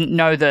he didn't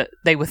know that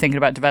they were thinking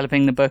about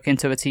developing the book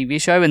into a TV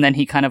show, and then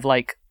he kind of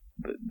like,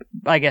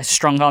 I guess,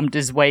 strong-armed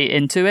his way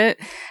into it.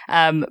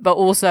 But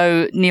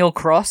also Neil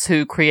Cross,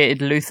 who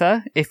created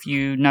Luther, if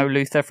you know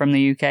Luther from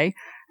the UK.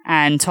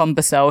 And Tom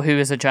Bussell, who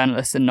is a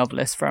journalist and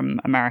novelist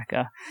from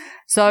America.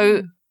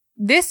 So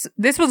this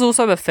was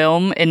also a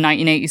film in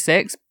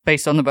 1986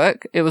 based on the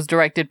book. It was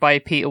directed by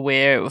Peter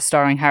Weir. It was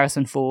starring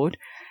Harrison Ford.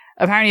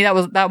 Apparently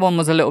that one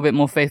was a little bit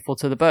more faithful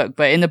to the book.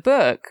 But in the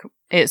book,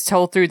 it's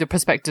told through the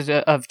perspective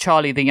of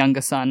Charlie, the younger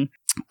son.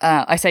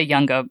 I say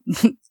younger.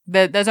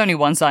 There's only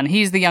one son.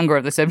 He's the younger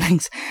of the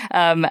siblings.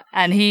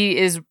 And he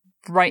is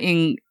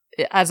writing,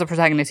 as a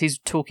protagonist, he's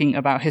talking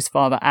about his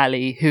father,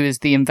 Ali, who is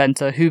the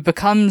inventor, who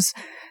becomes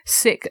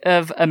sick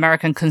of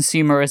American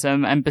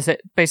consumerism and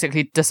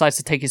basically decides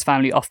to take his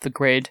family off the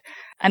grid.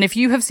 And if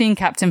you have seen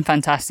Captain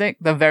Fantastic,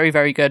 the very,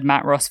 very good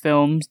Matt Ross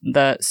film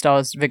that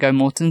stars Viggo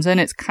Mortensen,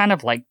 it's kind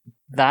of like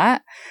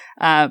that.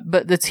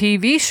 But the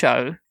TV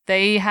show,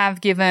 they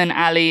have given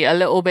Ali a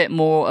little bit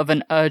more of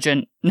an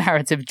urgent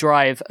narrative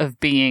drive of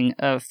being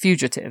a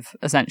fugitive,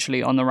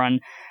 essentially, on the run.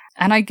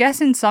 And I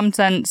guess in some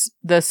sense,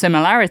 the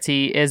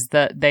similarity is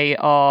that they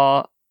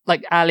are,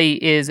 like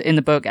Ali is in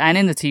the book and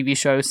in the TV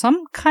show,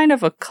 some kind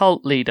of a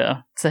cult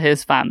leader to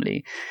his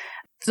family.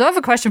 So I have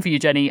a question for you,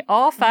 Jenny.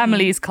 Are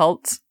families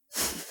cults?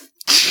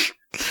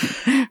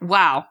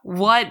 Wow,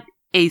 what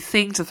a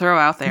thing to throw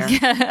out there.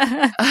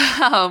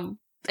 I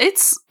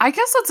guess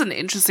that's an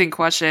interesting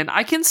question.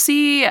 I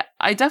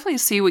definitely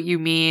see what you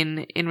mean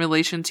in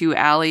relation to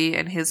Ali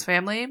and his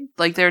family.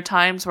 Like, there are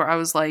times where I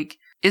was like,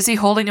 is he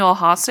holding you all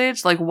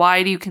hostage? Like,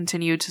 why do you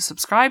continue to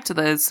subscribe to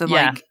this? And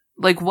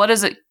like, what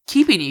is it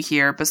keeping you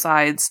here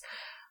besides,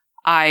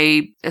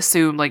 I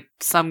assume, like,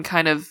 some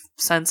kind of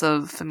sense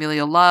of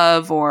familial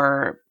love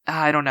or,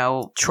 I don't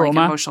know, trauma,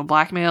 like emotional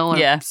blackmail,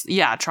 or,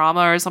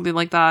 trauma or something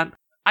like that.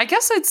 I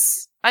guess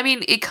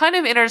it kind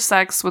of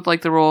intersects with,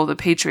 like, the role of the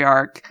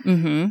patriarch.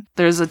 Mm-hmm.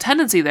 There's a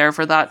tendency there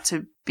for that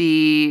could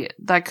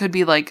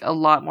be, like, a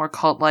lot more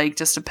cult-like,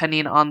 just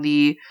depending on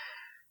the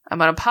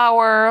amount of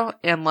power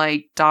and,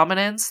 like,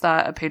 dominance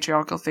that a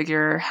patriarchal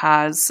figure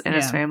has in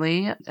his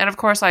family. And of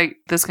course, like,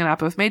 this can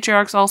happen with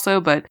matriarchs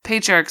also, but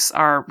patriarchs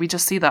we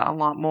just see that a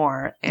lot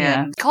more.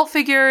 And cult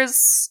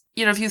figures,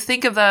 if you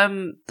think of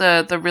them,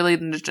 the really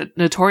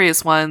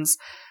notorious ones,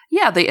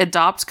 they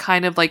adopt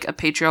kind of like a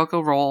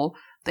patriarchal role.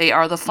 They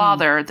are the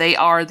father. They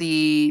are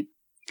the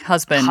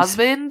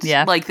husband.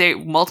 Yeah. Like, they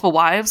multiple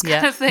wives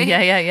kind of thing.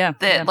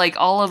 That like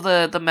all of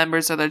the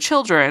members are their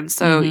children.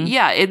 So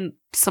in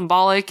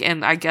symbolic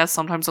and I guess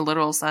sometimes a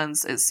literal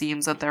sense, it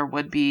seems that there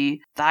would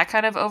be that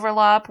kind of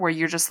overlap where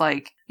you're just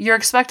like, you're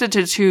expected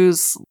to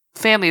choose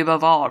family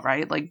above all,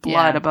 right? Like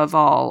blood above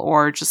all,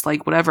 or just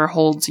like whatever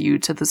holds you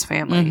to this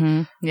family.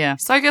 Mm-hmm. Yeah.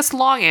 So I guess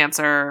long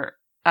answer,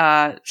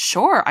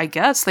 sure, I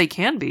guess they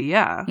can be,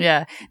 yeah.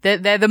 Yeah.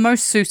 They're the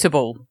most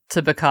suitable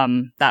to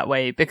become that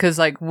way because,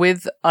 like,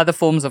 with other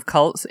forms of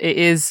cults, it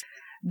is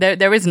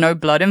there is no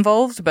blood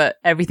involved, but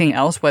everything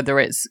else, whether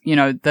it's,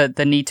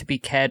 the need to be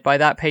cared by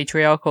that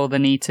patriarch or the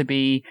need to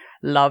be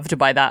loved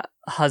by that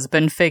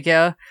husband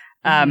figure,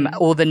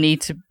 or the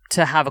need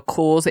to have a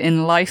cause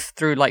in life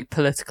through, like,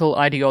 political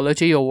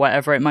ideology or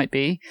whatever it might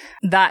be,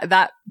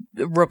 that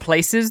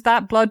replaces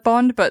that blood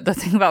bond. But the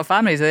thing about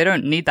families, they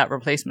don't need that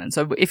replacement.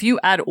 So if you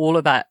add all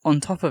of that on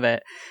top of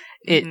it,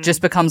 it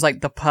just becomes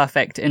like the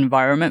perfect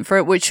environment for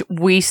it, which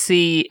we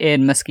see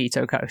in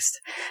Mosquito Coast.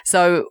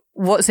 So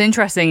what's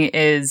interesting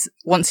is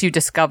once you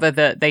discover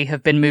that they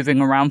have been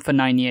moving around for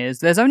 9 years,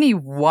 there's only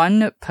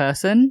one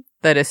person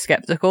that is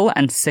skeptical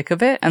and sick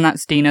of it, and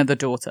that's Dina, the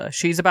daughter.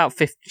 She's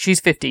she's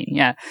 15,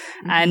 yeah.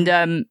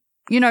 And,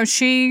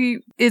 she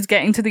is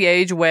getting to the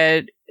age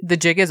where the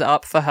jig is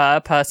up for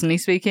her, personally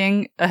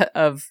speaking,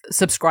 of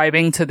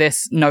subscribing to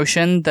this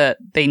notion that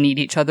they need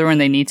each other and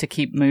they need to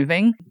keep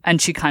moving.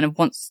 And she kind of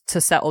wants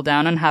to settle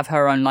down and have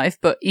her own life.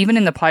 But even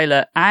in the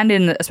pilot and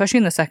especially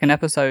in the second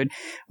episode,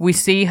 we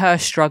see her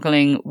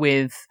struggling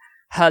with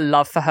her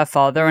love for her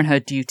father and her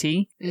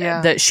duty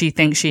that she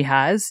thinks she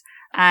has.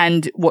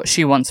 And what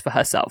she wants for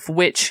herself,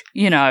 which,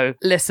 you know,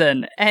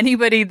 listen,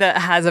 anybody that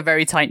has a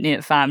very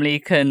tight-knit family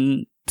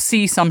can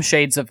see some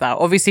shades of that.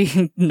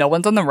 Obviously, no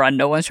one's on the run.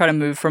 No one's trying to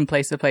move from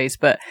place to place.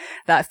 But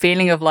that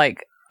feeling of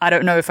like, I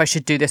don't know if I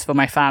should do this for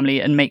my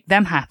family and make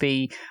them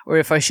happy, or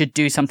if I should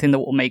do something that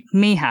will make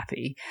me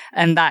happy.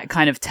 And that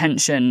kind of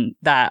tension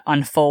that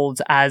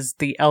unfolds as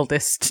the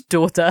eldest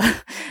daughter,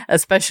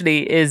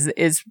 especially, is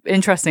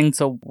interesting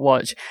to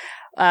watch.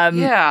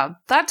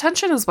 That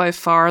tension is by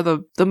far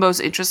the most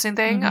interesting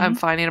thing I'm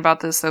finding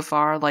about this so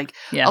far. Like,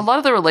 a lot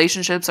of the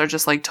relationships are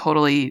just like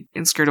totally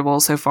inscrutable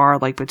so far,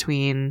 like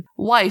between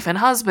wife and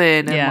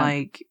husband and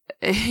like,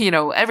 you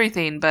know,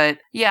 everything. But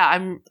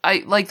yeah,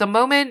 I like the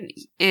moment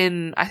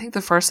in, I think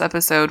the first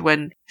episode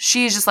when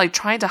she's just like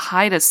trying to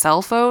hide a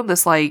cell phone,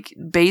 this like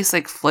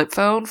basic flip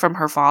phone from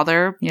her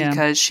father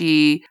because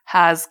she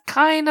has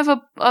kind of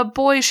a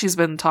boy she's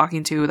been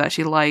talking to that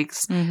she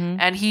likes.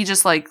 And he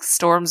just like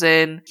storms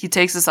in, he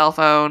takes the cell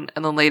phone,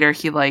 and then later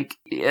he like,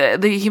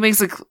 he makes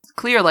it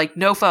clear like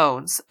no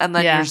phones. And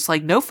then you're just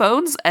like, no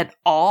phones at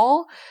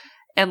all?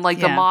 And like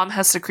the mom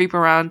has to creep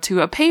around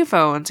to a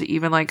payphone to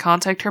even like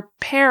contact her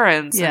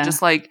parents and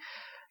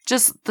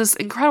just this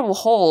incredible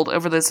hold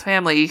over this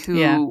family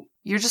who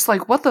you're just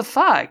like, what the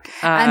fuck?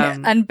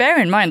 And bear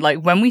in mind, like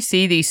when we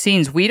see these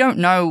scenes, we don't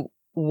know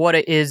what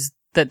it is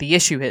that the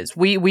issue is.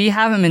 We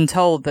haven't been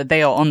told that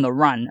they are on the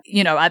run.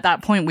 You know, at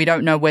that point, we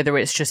don't know whether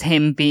it's just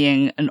him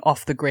being an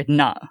off-the-grid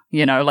nut,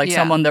 you know, like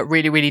someone that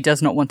really, really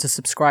does not want to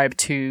subscribe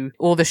to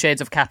all the shades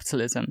of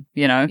capitalism,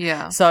 you know?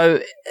 Yeah. So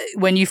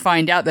when you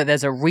find out that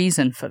there's a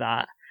reason for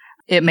that,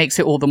 it makes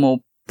it all the more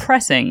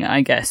pressing,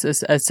 I guess,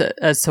 as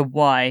to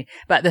why.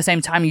 But at the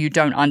same time, you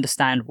don't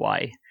understand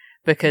why.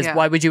 Because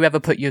why would you ever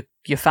put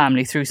your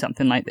family through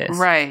something like this?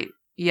 Right.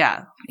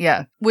 Yeah.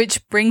 Yeah.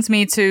 Which brings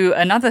me to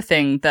another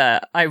thing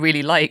that I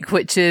really like,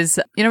 which is,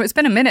 you know, it's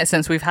been a minute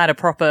since we've had a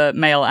proper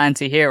male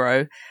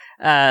anti-hero.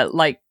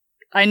 Like,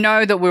 I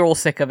know that we're all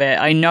sick of it.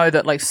 I know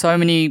that like so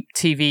many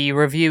TV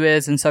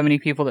reviewers and so many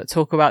people that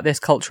talk about this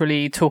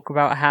culturally talk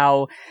about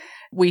how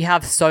we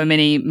have so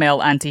many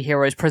male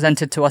anti-heroes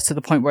presented to us to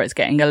the point where it's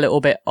getting a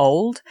little bit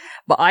old.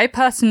 But I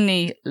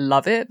personally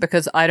love it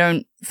because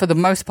for the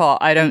most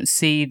part, I don't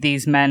see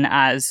these men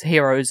as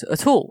heroes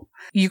at all.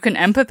 You can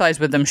empathize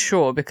with them,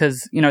 sure,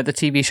 because, you know, the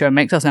TV show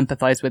makes us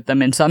empathize with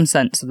them in some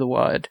sense of the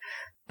word.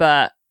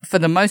 But for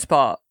the most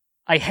part,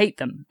 I hate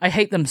them. I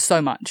hate them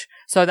so much.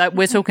 So that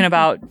we're talking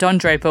about Don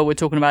Draper, we're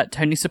talking about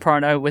Tony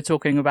Soprano, we're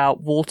talking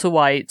about Walter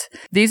White.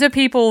 These are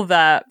people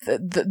that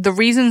the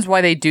reasons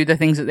why they do the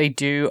things that they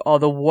do are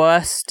the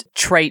worst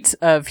traits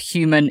of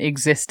human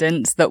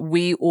existence that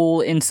we all,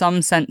 in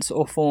some sense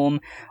or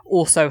form,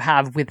 also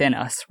have within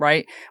us,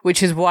 right?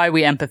 Which is why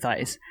we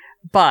empathize.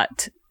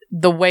 But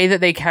the way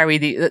that they carry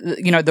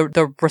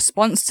the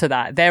response to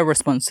that, their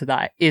response to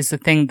that is the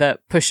thing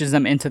that pushes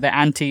them into the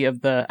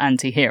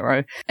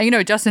anti-hero. And, you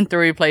know, Justin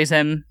Theroux plays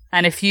him.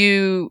 And if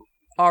you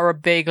are a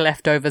big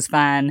Leftovers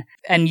fan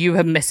and you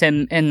have missed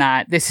him in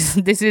that, this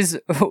is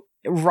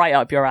right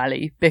up your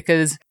alley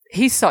because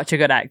he's such a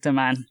good actor,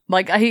 man.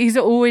 Like, he's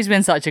always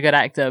been such a good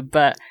actor,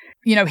 but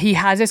you know, he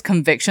has this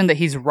conviction that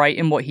he's right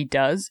in what he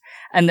does.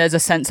 And there's a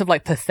sense of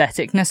like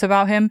patheticness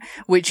about him,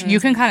 which you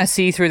can kind of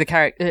see through the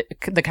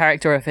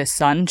character of his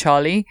son,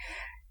 Charlie.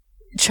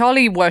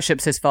 Charlie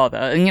worships his father.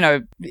 And, you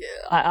know,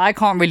 I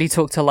can't really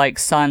talk to like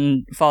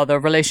son-father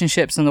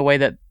relationships in the way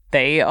that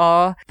they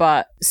are,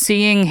 but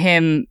seeing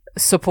him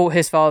support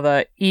his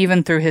father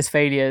even through his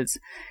failures,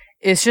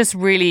 it's just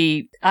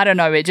really, I don't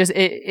know,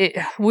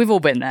 we've all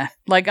been there.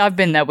 Like, I've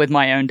been there with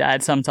my own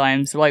dad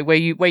sometimes, like where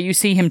you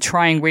see him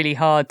trying really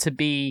hard to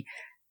be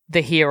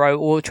the hero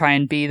or try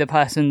and be the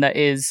person that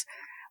is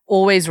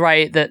always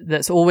right,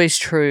 that's always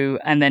true.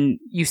 And then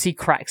you see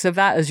cracks of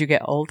that as you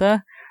get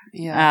older.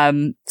 Yeah.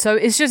 So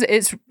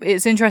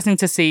it's interesting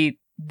to see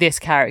this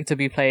character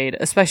be played,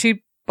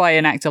 especially by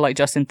an actor like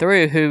Justin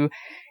Theroux, who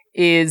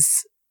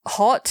is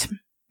hot.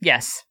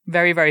 Yes,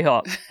 very, very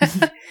hot.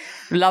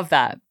 Love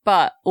that.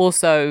 But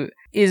also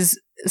is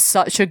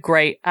such a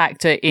great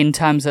actor in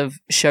terms of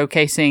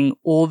showcasing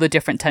all the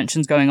different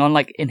tensions going on,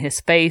 like in his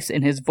face,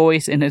 in his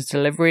voice, in his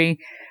delivery.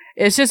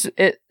 It's just,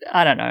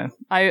 I don't know.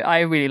 I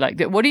really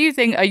liked it. What do you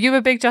think? Are you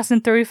a big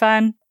Justin Theroux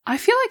fan? I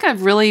feel like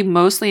I've really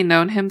mostly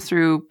known him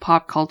through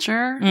pop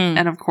culture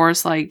and of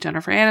course like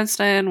Jennifer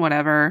Aniston,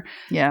 whatever.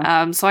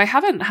 Yeah. So I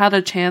haven't had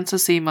a chance to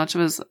see much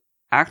of his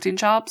acting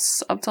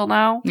chops up till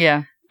now.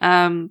 Yeah.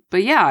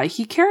 But yeah,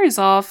 he carries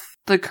off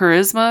the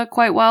charisma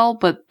quite well,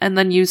 and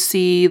then you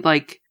see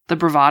like the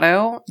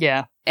bravado.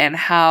 Yeah. And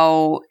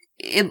how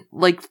it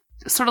like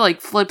sort of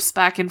like flips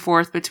back and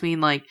forth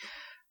between like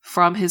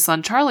from his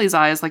son Charlie's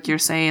eyes, like you're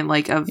saying,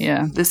 like of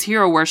this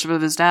hero worship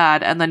of his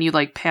dad, and then you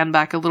like pan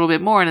back a little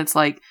bit more and it's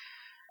like,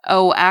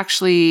 oh,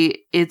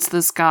 actually, it's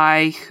this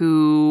guy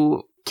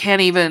who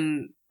can't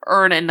even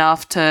earn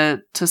enough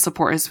to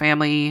support his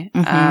family.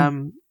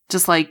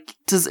 Just like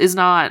is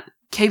not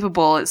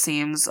capable, it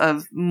seems,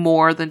 of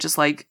more than just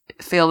like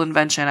failed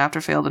invention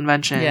after failed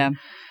invention. Yeah.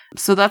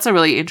 So that's a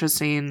really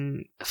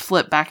interesting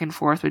flip back and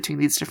forth between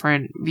these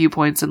different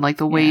viewpoints and like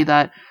the way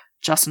that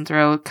Justin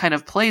Theroux kind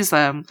of plays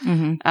them.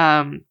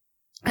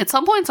 At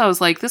some points I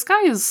was like, this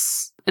guy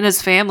is, and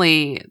his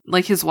family,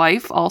 like his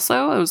wife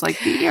also, I was like,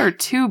 they are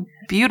too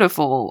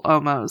beautiful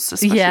almost,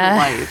 especially the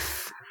wife.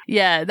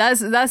 Yeah,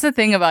 that's the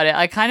thing about it.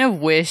 I kind of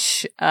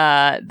wish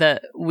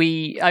that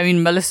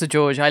Melissa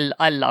George,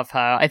 I love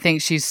her. I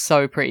think she's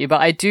so pretty,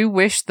 but I do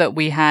wish that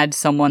we had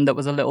someone that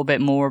was a little bit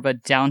more of a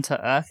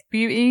down-to-earth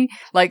beauty.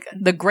 Like,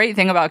 the great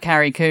thing about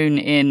Carrie Coon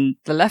in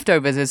The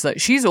Leftovers is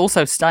that she's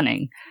also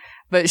stunning,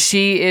 but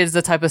she is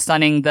the type of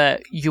stunning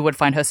that you would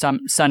find her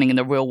stunning in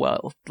the real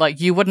world.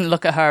 Like, you wouldn't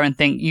look at her and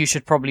think you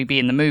should probably be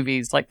in the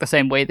movies, like the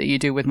same way that you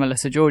do with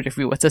Melissa George if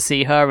you were to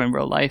see her in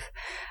real life.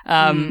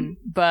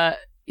 But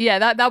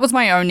yeah, that was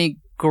my only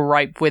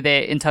gripe with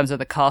it in terms of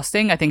the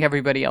casting. I think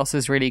everybody else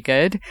is really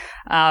good.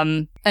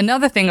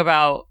 Another thing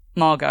about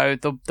Margot,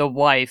 the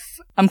wife,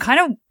 I'm kind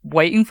of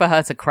waiting for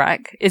her to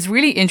crack. It's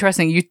really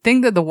interesting. You'd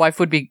think that the wife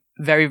would be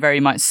very, very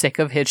much sick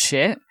of his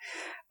shit,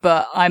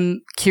 but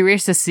I'm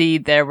curious to see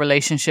their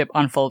relationship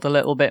unfold a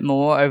little bit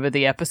more over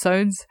the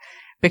episodes.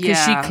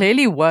 Because she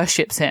clearly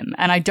worships him,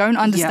 and I don't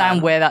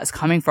understand where that's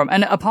coming from.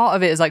 And a part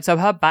of it is like, so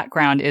her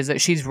background is that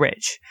she's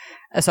rich.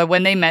 So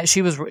when they met,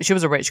 she was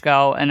a rich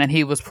girl, and then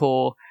he was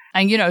poor.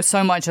 And, you know,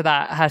 so much of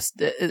that has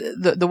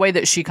the way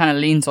that she kind of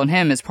leans on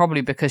him is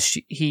probably because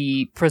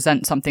he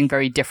presents something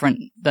very different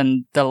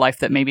than the life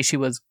that maybe she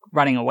was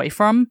running away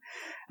from.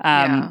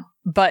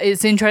 But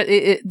it's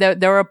interesting.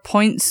 There are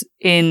points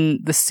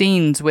in the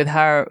scenes with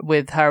her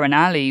and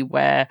Ali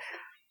where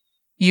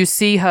you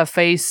see her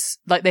face,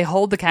 like they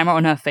hold the camera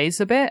on her face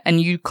a bit, and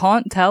you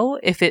can't tell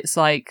if it's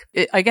like,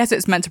 I guess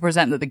it's meant to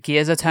present that the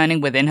gears are turning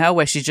within her,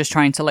 where she's just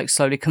trying to like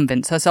slowly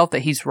convince herself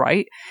that he's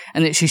right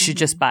and that she should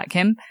just back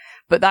him.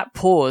 But that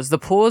pause, the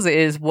pause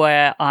is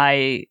where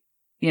I'm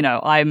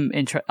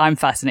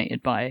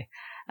fascinated by.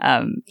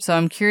 So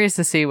I'm curious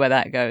to see where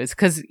that goes.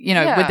 Because, you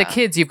know, with the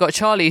kids, you've got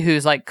Charlie,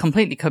 who's like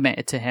completely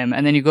committed to him.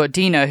 And then you've got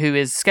Dina, who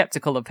is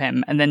skeptical of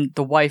him. And then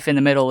the wife in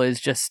the middle is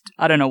just,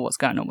 I don't know what's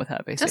going on with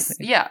her,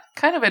 basically. Just,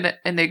 kind of an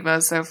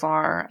enigma so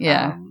far.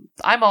 Yeah.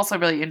 I'm also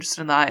really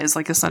interested in that is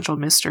like a central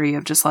mystery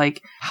of just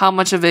like how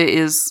much of it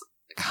is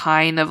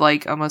kind of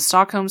like almost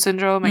Stockholm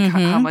syndrome and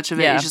how much of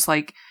it is just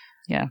like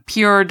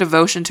pure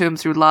devotion to him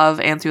through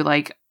love and through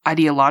like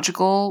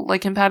ideological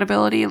like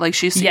compatibility. Like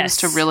she seems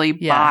to really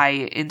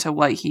buy into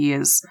what he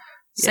is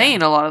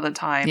saying a lot of the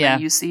time.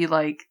 And you see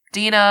like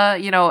Dina,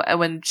 you know,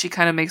 when she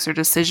kind of makes her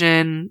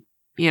decision,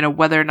 you know,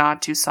 whether or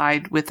not to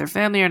side with her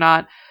family or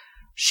not,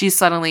 she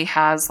suddenly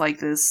has like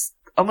this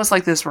almost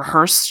like this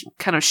rehearsed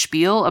kind of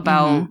spiel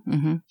about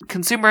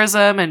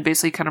consumerism and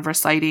basically kind of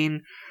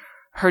reciting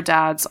her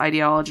dad's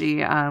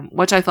ideology,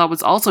 which I thought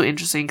was also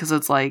interesting because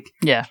it's like,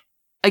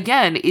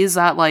 again, is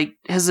that like,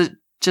 has it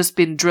just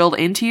been drilled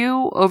into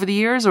you over the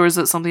years, or is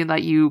it something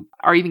that you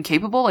are even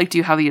capable? Like, do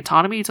you have the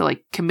autonomy to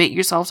like commit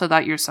yourself to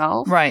that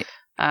yourself? Right.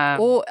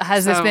 Or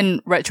has this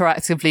been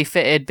retroactively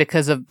fitted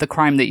because of the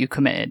crime that you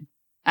committed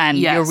and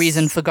your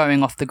reason for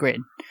going off the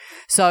grid?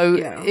 So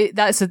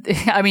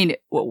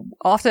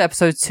after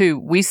episode 2,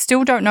 we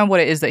still don't know what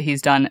it is that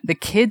he's done. The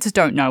kids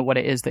don't know what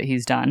it is that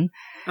he's done.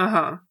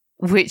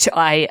 Which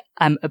I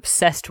am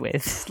obsessed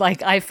with.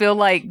 Like, I feel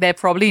like they're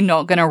probably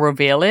not going to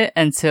reveal it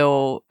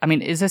until, I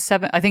mean, is this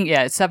 7? I think,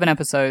 it's 7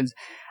 episodes.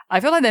 I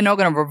feel like they're not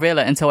going to reveal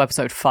it until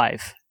episode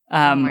 5,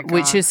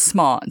 which is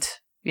smart,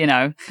 you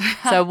know?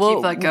 So we'll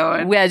keep that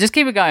going. Yeah, just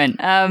keep it going.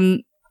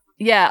 I'm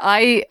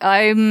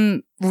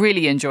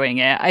really enjoying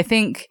it. I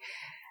think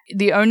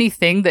the only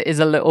thing that is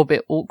a little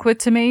bit awkward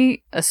to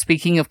me,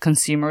 speaking of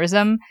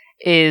consumerism,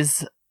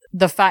 is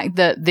the fact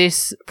that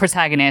this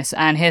protagonist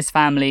and his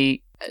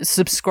family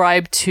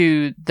subscribe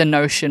to the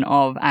notion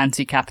of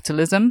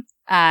anti-capitalism,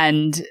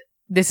 and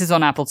this is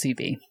on Apple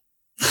TV.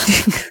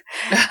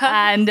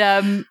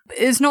 And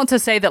it's not to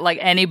say that like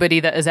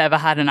anybody that has ever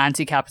had an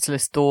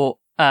anti-capitalist thought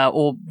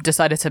or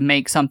decided to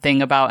make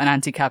something about an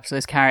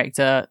anti-capitalist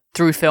character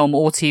through film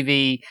or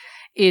TV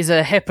is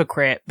a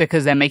hypocrite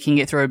because they're making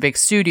it through a big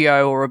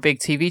studio or a big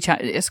TV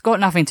channel. It's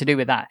got nothing to do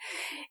with that.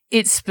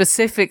 It's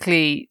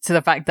specifically to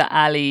the fact that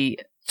Ali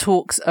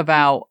talks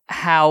about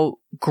how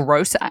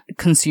gross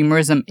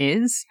consumerism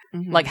is,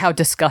 like how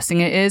disgusting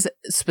it is,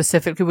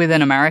 specifically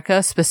within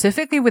America,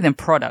 specifically within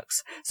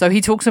products. So he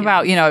talks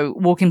about, you know,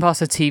 walking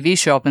past a TV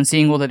shop and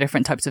seeing all the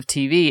different types of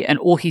TV, and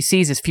all he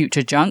sees is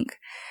future junk.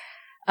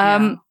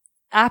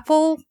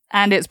 Apple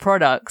and its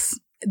products,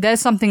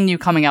 there's something new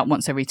coming out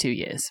once every 2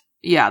 years.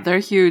 Yeah, they're a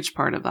huge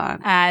part of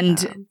that.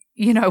 And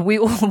you know, we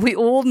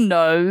all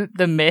know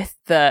the myth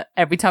that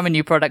every time a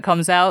new product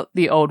comes out,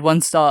 the old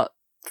ones start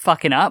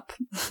fucking up.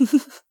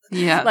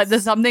 Like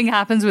there's something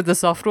happens with the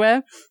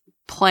software.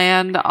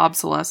 Planned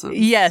obsolescence.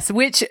 Yes,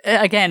 which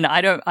again,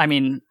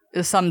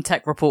 some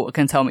tech reporter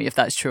can tell me if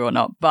that's true or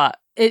not, but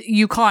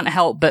you can't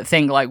help but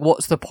think, like,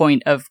 what's the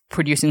point of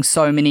producing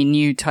so many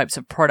new types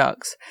of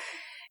products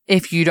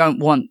if you don't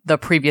want the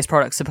previous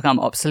products to become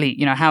obsolete?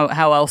 You know,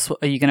 how else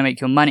are you going to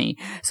make your money?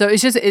 So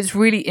it's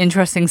really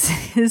interesting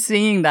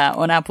seeing that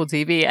on Apple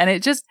TV. And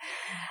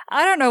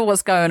I don't know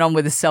what's going on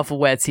with the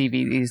self-aware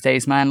TV these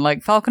days, man.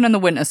 Like Falcon and the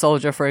Winter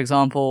Soldier, for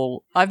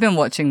example, I've been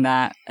watching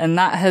that, and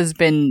that has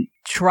been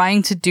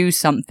trying to do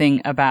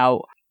something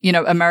about, you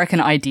know, American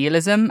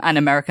idealism and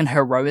American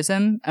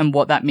heroism and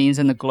what that means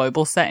in the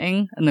global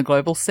setting and the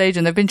global stage.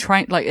 And they've been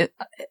trying, like,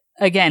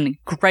 again,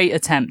 great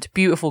attempt,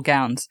 beautiful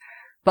gowns.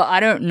 But I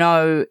don't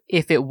know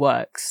if it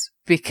works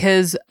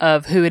because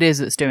of who it is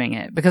that's doing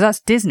it, because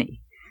that's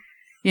Disney.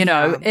 You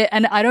know,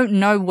 and I don't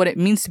know what it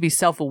means to be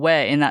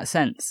self-aware in that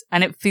sense.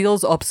 And it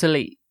feels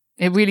obsolete.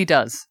 It really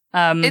does.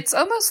 It's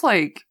almost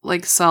like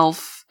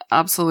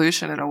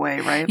self-absolution in a way,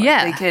 right? Like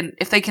yeah.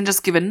 if they can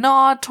just give a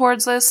nod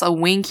towards this, a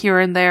wink here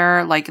and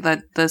there, like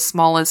the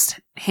smallest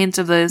hint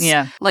of this,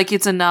 like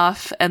it's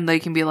enough, and they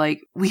can be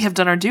like, we have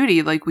done our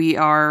duty, like we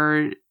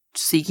are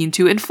seeking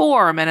to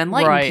inform and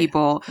enlighten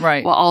people,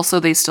 right? While also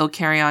they still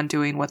carry on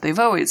doing what they've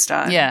always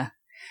done. Yeah.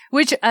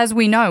 Which, as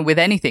we know, with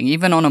anything,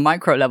 even on a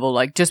micro level,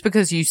 like, just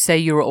because you say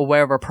you're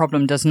aware of a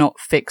problem does not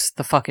fix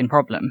the fucking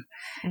problem,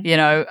 you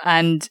know?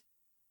 And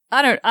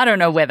I don't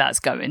know where that's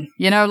going,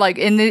 you know? Like,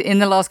 in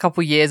the last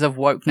couple of years of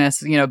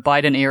wokeness, you know,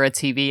 Biden era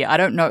TV, I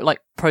don't know, like,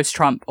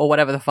 post-Trump or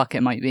whatever the fuck it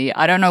might be.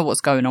 I don't know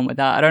what's going on with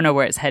that. I don't know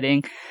where it's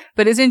heading.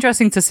 But it's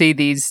interesting to see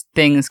these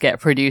things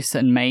get produced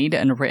and made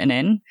and written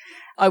in.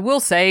 I will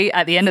say,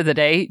 at the end of the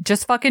day,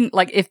 just fucking,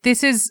 like, if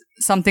this is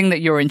something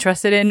that you're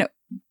interested in,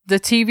 the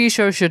TV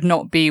show should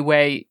not be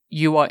where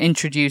you are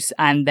introduced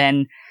and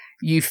then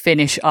you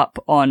finish up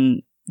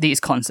on these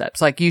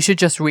concepts. Like, you should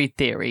just read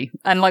theory.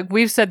 And like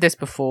we've said this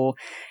before,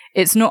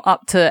 it's not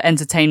up to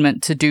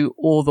entertainment to do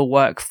all the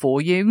work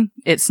for you.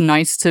 It's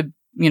nice to,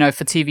 you know,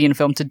 for TV and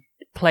film to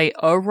play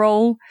a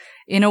role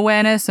in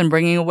awareness and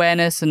bringing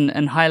awareness and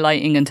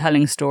highlighting and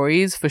telling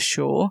stories, for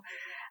sure.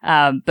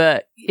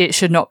 But it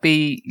should not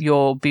be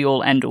your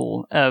be-all,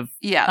 end-all of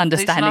understanding.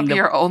 They should not be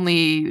your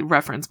only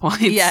reference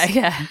points.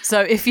 Yeah.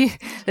 So if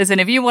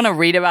you want to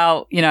read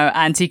about, you know,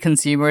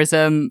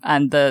 anti-consumerism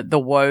and the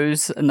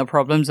woes and the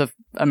problems of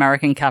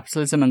American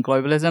capitalism and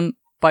globalism,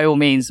 by all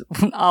means,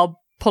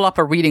 I'll pull up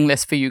a reading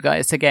list for you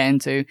guys to get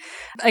into.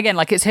 Again,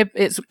 like,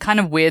 it's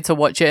kind of weird to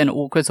watch it and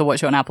awkward to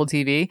watch it on Apple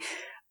TV,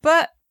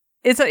 but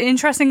it's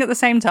interesting at the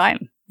same time,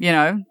 you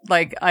know?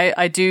 Like,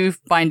 I do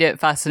find it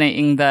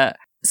fascinating that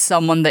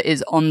someone that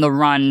is on the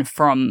run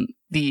from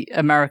the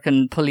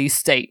American police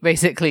state,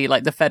 basically,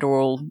 like the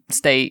federal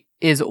state,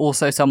 is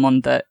also someone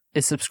that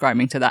is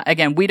subscribing to that.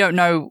 Again, we don't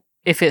know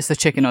if it's the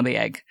chicken or the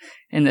egg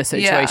in this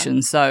situation.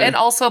 Yeah. So, and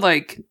also,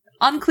 like,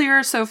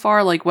 unclear so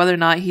far, like, whether or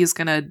not he's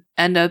gonna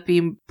end up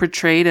being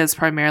portrayed as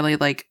primarily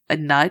like a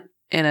nut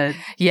and a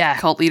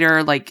cult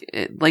leader, like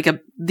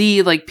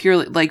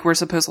purely, like, we're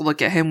supposed to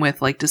look at him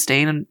with like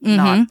disdain and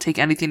not take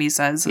anything he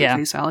says at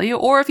face value,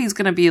 or if he's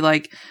gonna be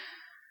like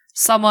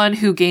someone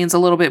who gains a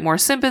little bit more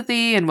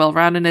sympathy and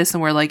well-roundedness,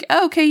 and we're like,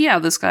 oh, okay, yeah,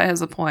 this guy has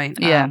a point.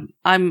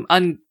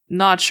 I'm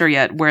not sure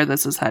yet where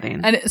this is heading.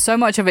 And so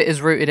much of it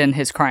is rooted in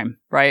his crime,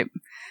 right?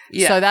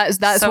 Yeah. So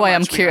that's so why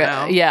I'm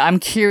curious. Yeah, I'm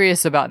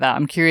curious about that.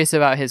 I'm curious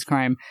about his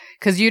crime.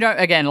 Because you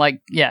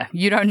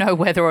don't know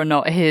whether or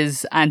not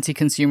his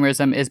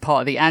anti-consumerism is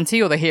part of the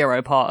anti or the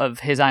hero part of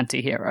his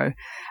anti-hero.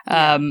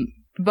 Yeah.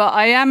 But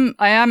I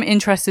am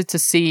interested to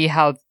see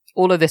how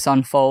all of this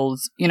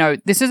unfolds. You know,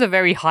 this is a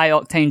very high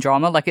octane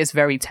drama. Like, it's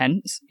very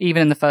tense.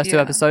 Even in the first two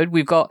episodes,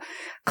 we've got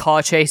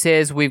car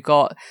chases, we've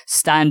got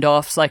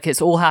standoffs. Like,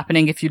 it's all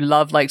happening. If you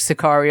love, like,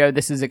 Sicario,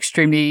 this is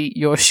extremely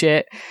your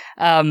shit.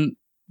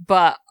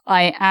 But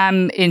I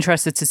am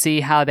interested to see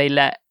how they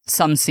let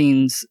some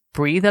scenes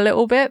breathe a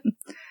little bit,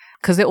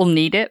 because it will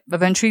need it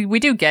eventually.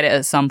 We do get it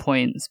at some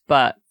points,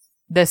 but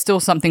there's still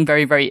something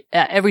very, very,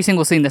 every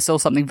single scene, there's still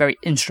something very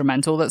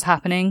instrumental that's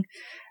happening.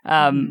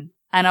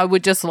 And I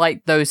would just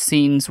like those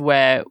scenes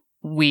where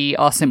we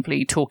are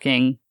simply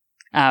talking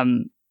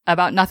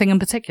about nothing in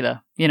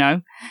particular, you know?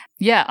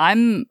 Yeah,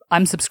 I'm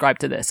subscribed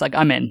to this. Like,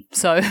 I'm in.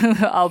 So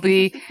I'll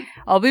be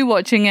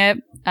watching it.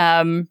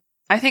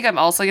 I think I'm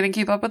also going to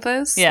keep up with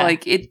this. Yeah.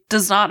 Like, it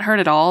does not hurt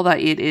at all that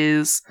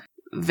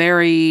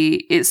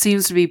it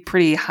seems to be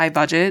pretty high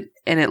budget,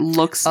 and it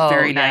looks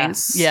very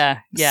nice. Yeah.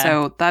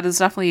 So that is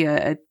definitely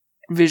a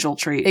visual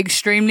treat.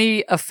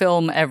 Extremely a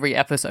film every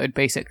episode,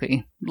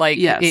 basically. Like,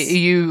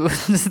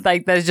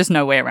 like, there's just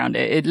no way around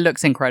it. It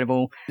looks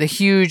incredible. The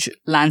huge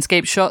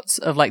landscape shots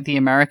of, like, the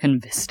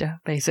American vista,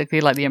 basically,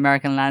 like the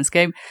American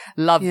landscape.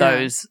 Love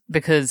those,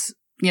 because,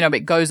 you know,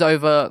 it goes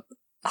over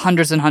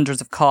hundreds and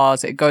hundreds of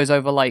cars. It goes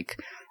over,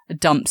 like,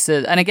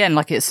 dumpsters. And again,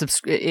 like,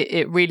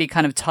 it really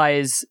kind of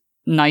ties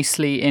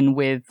nicely in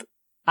with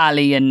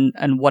Ali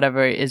and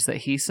whatever it is that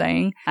he's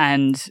saying.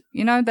 And,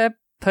 you know, they're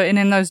putting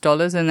in those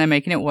dollars and they're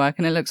making it work,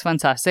 and it looks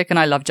fantastic. And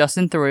I love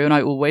Justin Theroux, and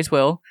I always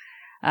will.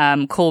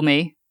 Call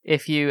me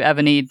if you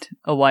ever need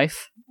a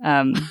wife.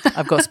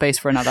 I've got space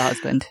for another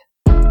husband.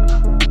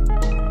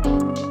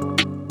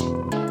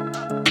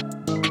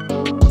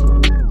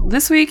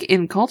 this week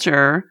in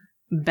culture,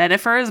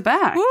 Bennifer is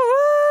back.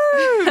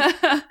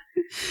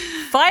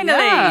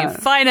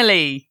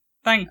 Finally.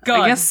 Thank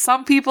God. I guess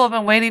some people have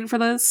been waiting for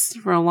this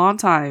for a long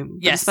time.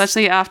 Yes.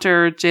 Especially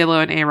after J-Lo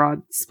and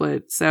A-Rod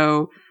split.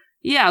 So,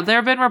 yeah, there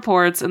have been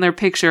reports and there are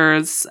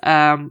pictures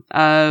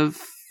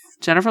of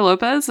Jennifer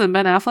Lopez and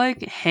Ben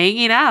Affleck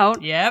hanging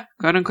out. Yep.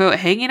 Quote unquote,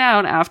 hanging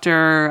out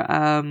after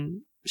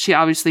she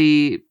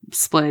obviously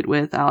split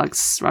with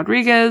Alex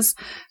Rodriguez.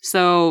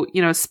 So,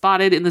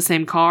 spotted in the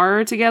same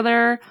car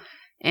together.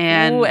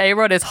 And ooh,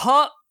 A-Rod is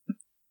hot.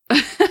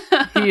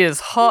 He is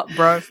hot,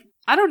 bro.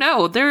 I don't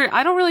know.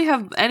 I don't really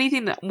have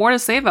anything more to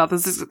say about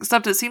this,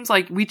 except it seems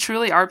like we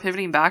truly are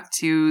pivoting back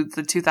to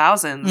the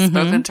 2000s,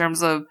 both in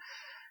terms of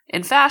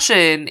in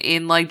fashion,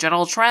 in like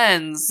general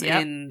trends,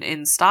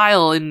 in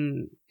style,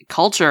 in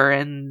culture,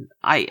 and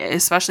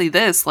especially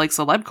this like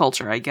celeb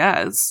culture, I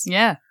guess.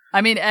 Yeah,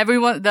 I mean,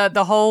 everyone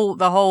the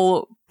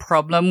whole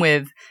problem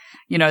with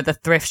the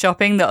thrift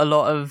shopping that a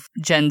lot of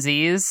Gen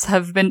Zs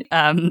have been,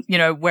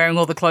 wearing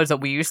all the clothes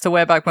that we used to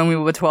wear back when we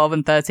were 12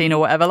 and 13 or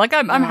whatever. Like,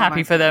 I'm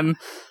happy for them.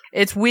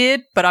 It's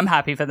weird, but I'm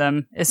happy for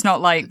them. It's not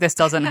like this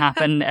doesn't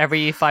happen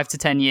every 5 to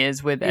 10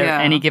 years with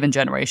any given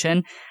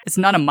generation. It's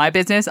none of my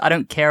business. I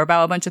don't care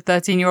about a bunch of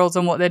 13-year-olds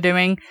and what they're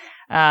doing.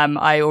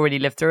 I already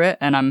lived through it,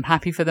 and I'm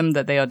happy for them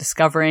that they are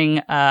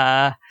discovering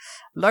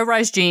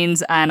low-rise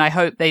jeans, and I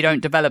hope they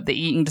don't develop the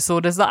eating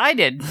disorders that I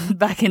did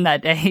back in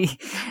that day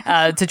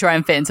to try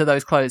and fit into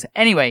those clothes.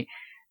 Anyway,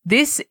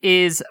 this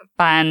is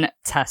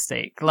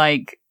fantastic.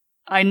 Like,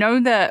 I know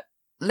that.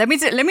 Let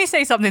me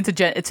say something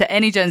to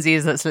any Gen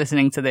Zers that's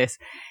listening to this.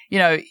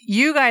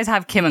 You guys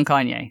have Kim and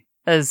Kanye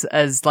as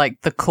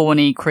like the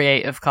corny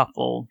creative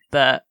couple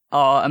that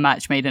are a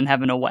match made in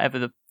heaven or whatever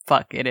the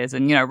fuck it is,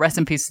 and rest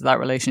in peace to that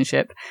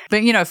relationship.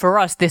 But for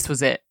us, this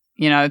was it.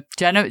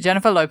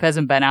 Jennifer Lopez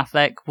and Ben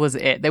Affleck was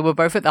it. They were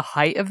both at the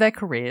height of their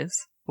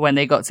careers when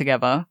they got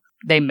together.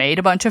 They made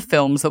a bunch of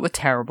films that were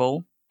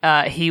terrible.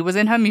 He was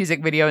in her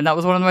music video, and that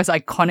was one of the most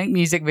iconic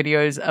music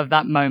videos of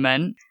that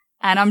moment.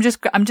 And I'm just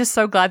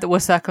so glad that we're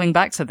circling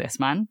back to this,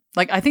 man.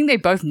 Like, I think they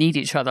both need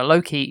each other,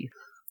 low key.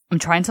 I'm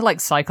trying to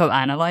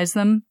psychoanalyze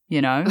them,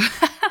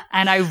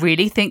 and I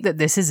really think that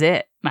this is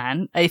it,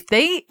 man. If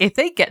they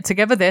get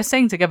together, they're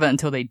staying together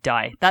until they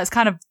die. That's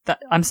kind of,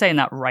 I'm saying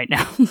that right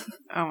now.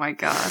 Oh my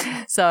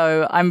God.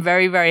 So I'm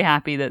very, very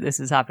happy that this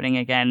is happening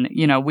again.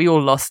 We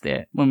all lost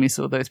it when we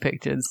saw those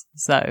pictures.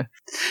 So,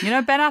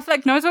 Ben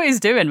Affleck knows what he's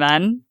doing,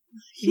 man.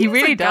 He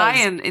really does.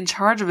 Guy in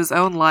charge of his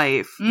own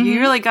life.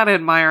 You really gotta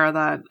admire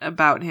that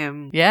about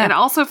him. Yeah. And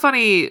also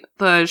funny,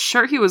 the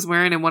shirt he was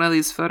wearing in one of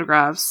these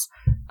photographs,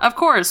 of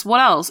course, what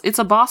else? It's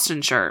a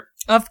Boston shirt.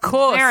 Of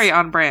course. Very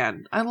on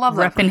brand. I love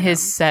that. Repping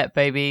his set,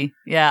 baby.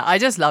 Yeah, I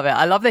just love it.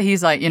 I love that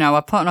he's like,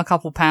 I put on a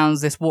couple pounds.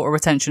 This water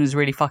retention is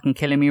really fucking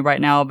killing me right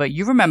now. But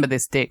you remember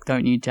this dick,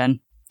 don't you, Jen?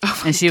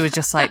 And she was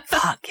just like,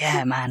 fuck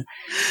yeah, man.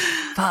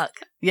 Fuck.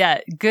 Yeah,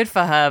 good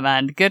for her,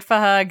 man. Good for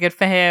her, good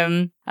for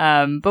him.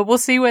 But we'll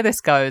see where this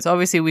goes.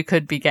 Obviously, we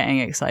could be getting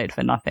excited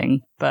for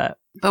nothing, but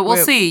we'll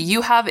see.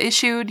 You have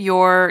issued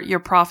your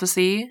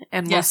prophecy,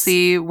 and we'll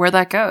see where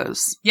that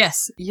goes.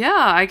 Yes. Yeah,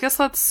 I guess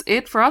that's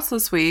it for us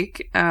this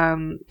week.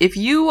 If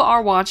you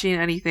are watching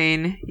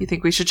anything you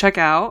think we should check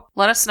out,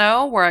 let us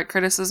know. We're at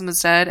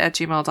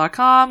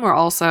criticismisdead@gmail.com. We're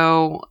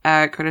also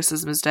at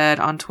criticismisdead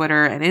on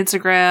Twitter and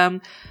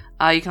Instagram.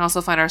 You can also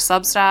find our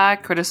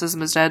Substack,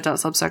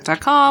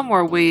 criticismisdead.substack.com,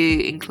 where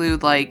we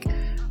include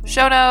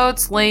show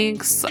notes,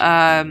 links,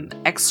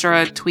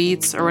 extra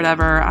tweets or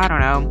whatever. I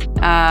don't know.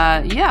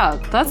 Yeah,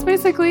 that's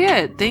basically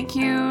it. Thank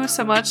you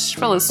so much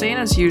for listening.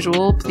 As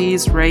usual,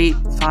 please rate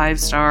 5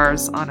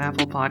 stars on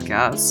Apple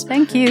Podcasts.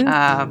 Thank you.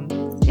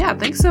 Yeah,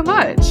 thanks so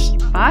much.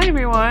 Bye,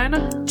 everyone.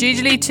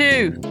 Gigli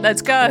 2.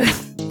 Let's go.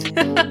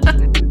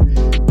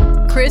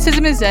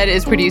 Criticism is Dead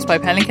is produced by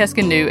Pelin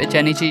Keskin-Nu and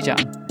Jenny G. Jung.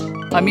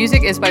 Our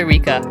music is by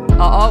Rika.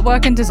 Our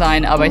artwork and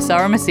design are by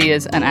Sarah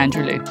Macias and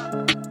Andrew Liu.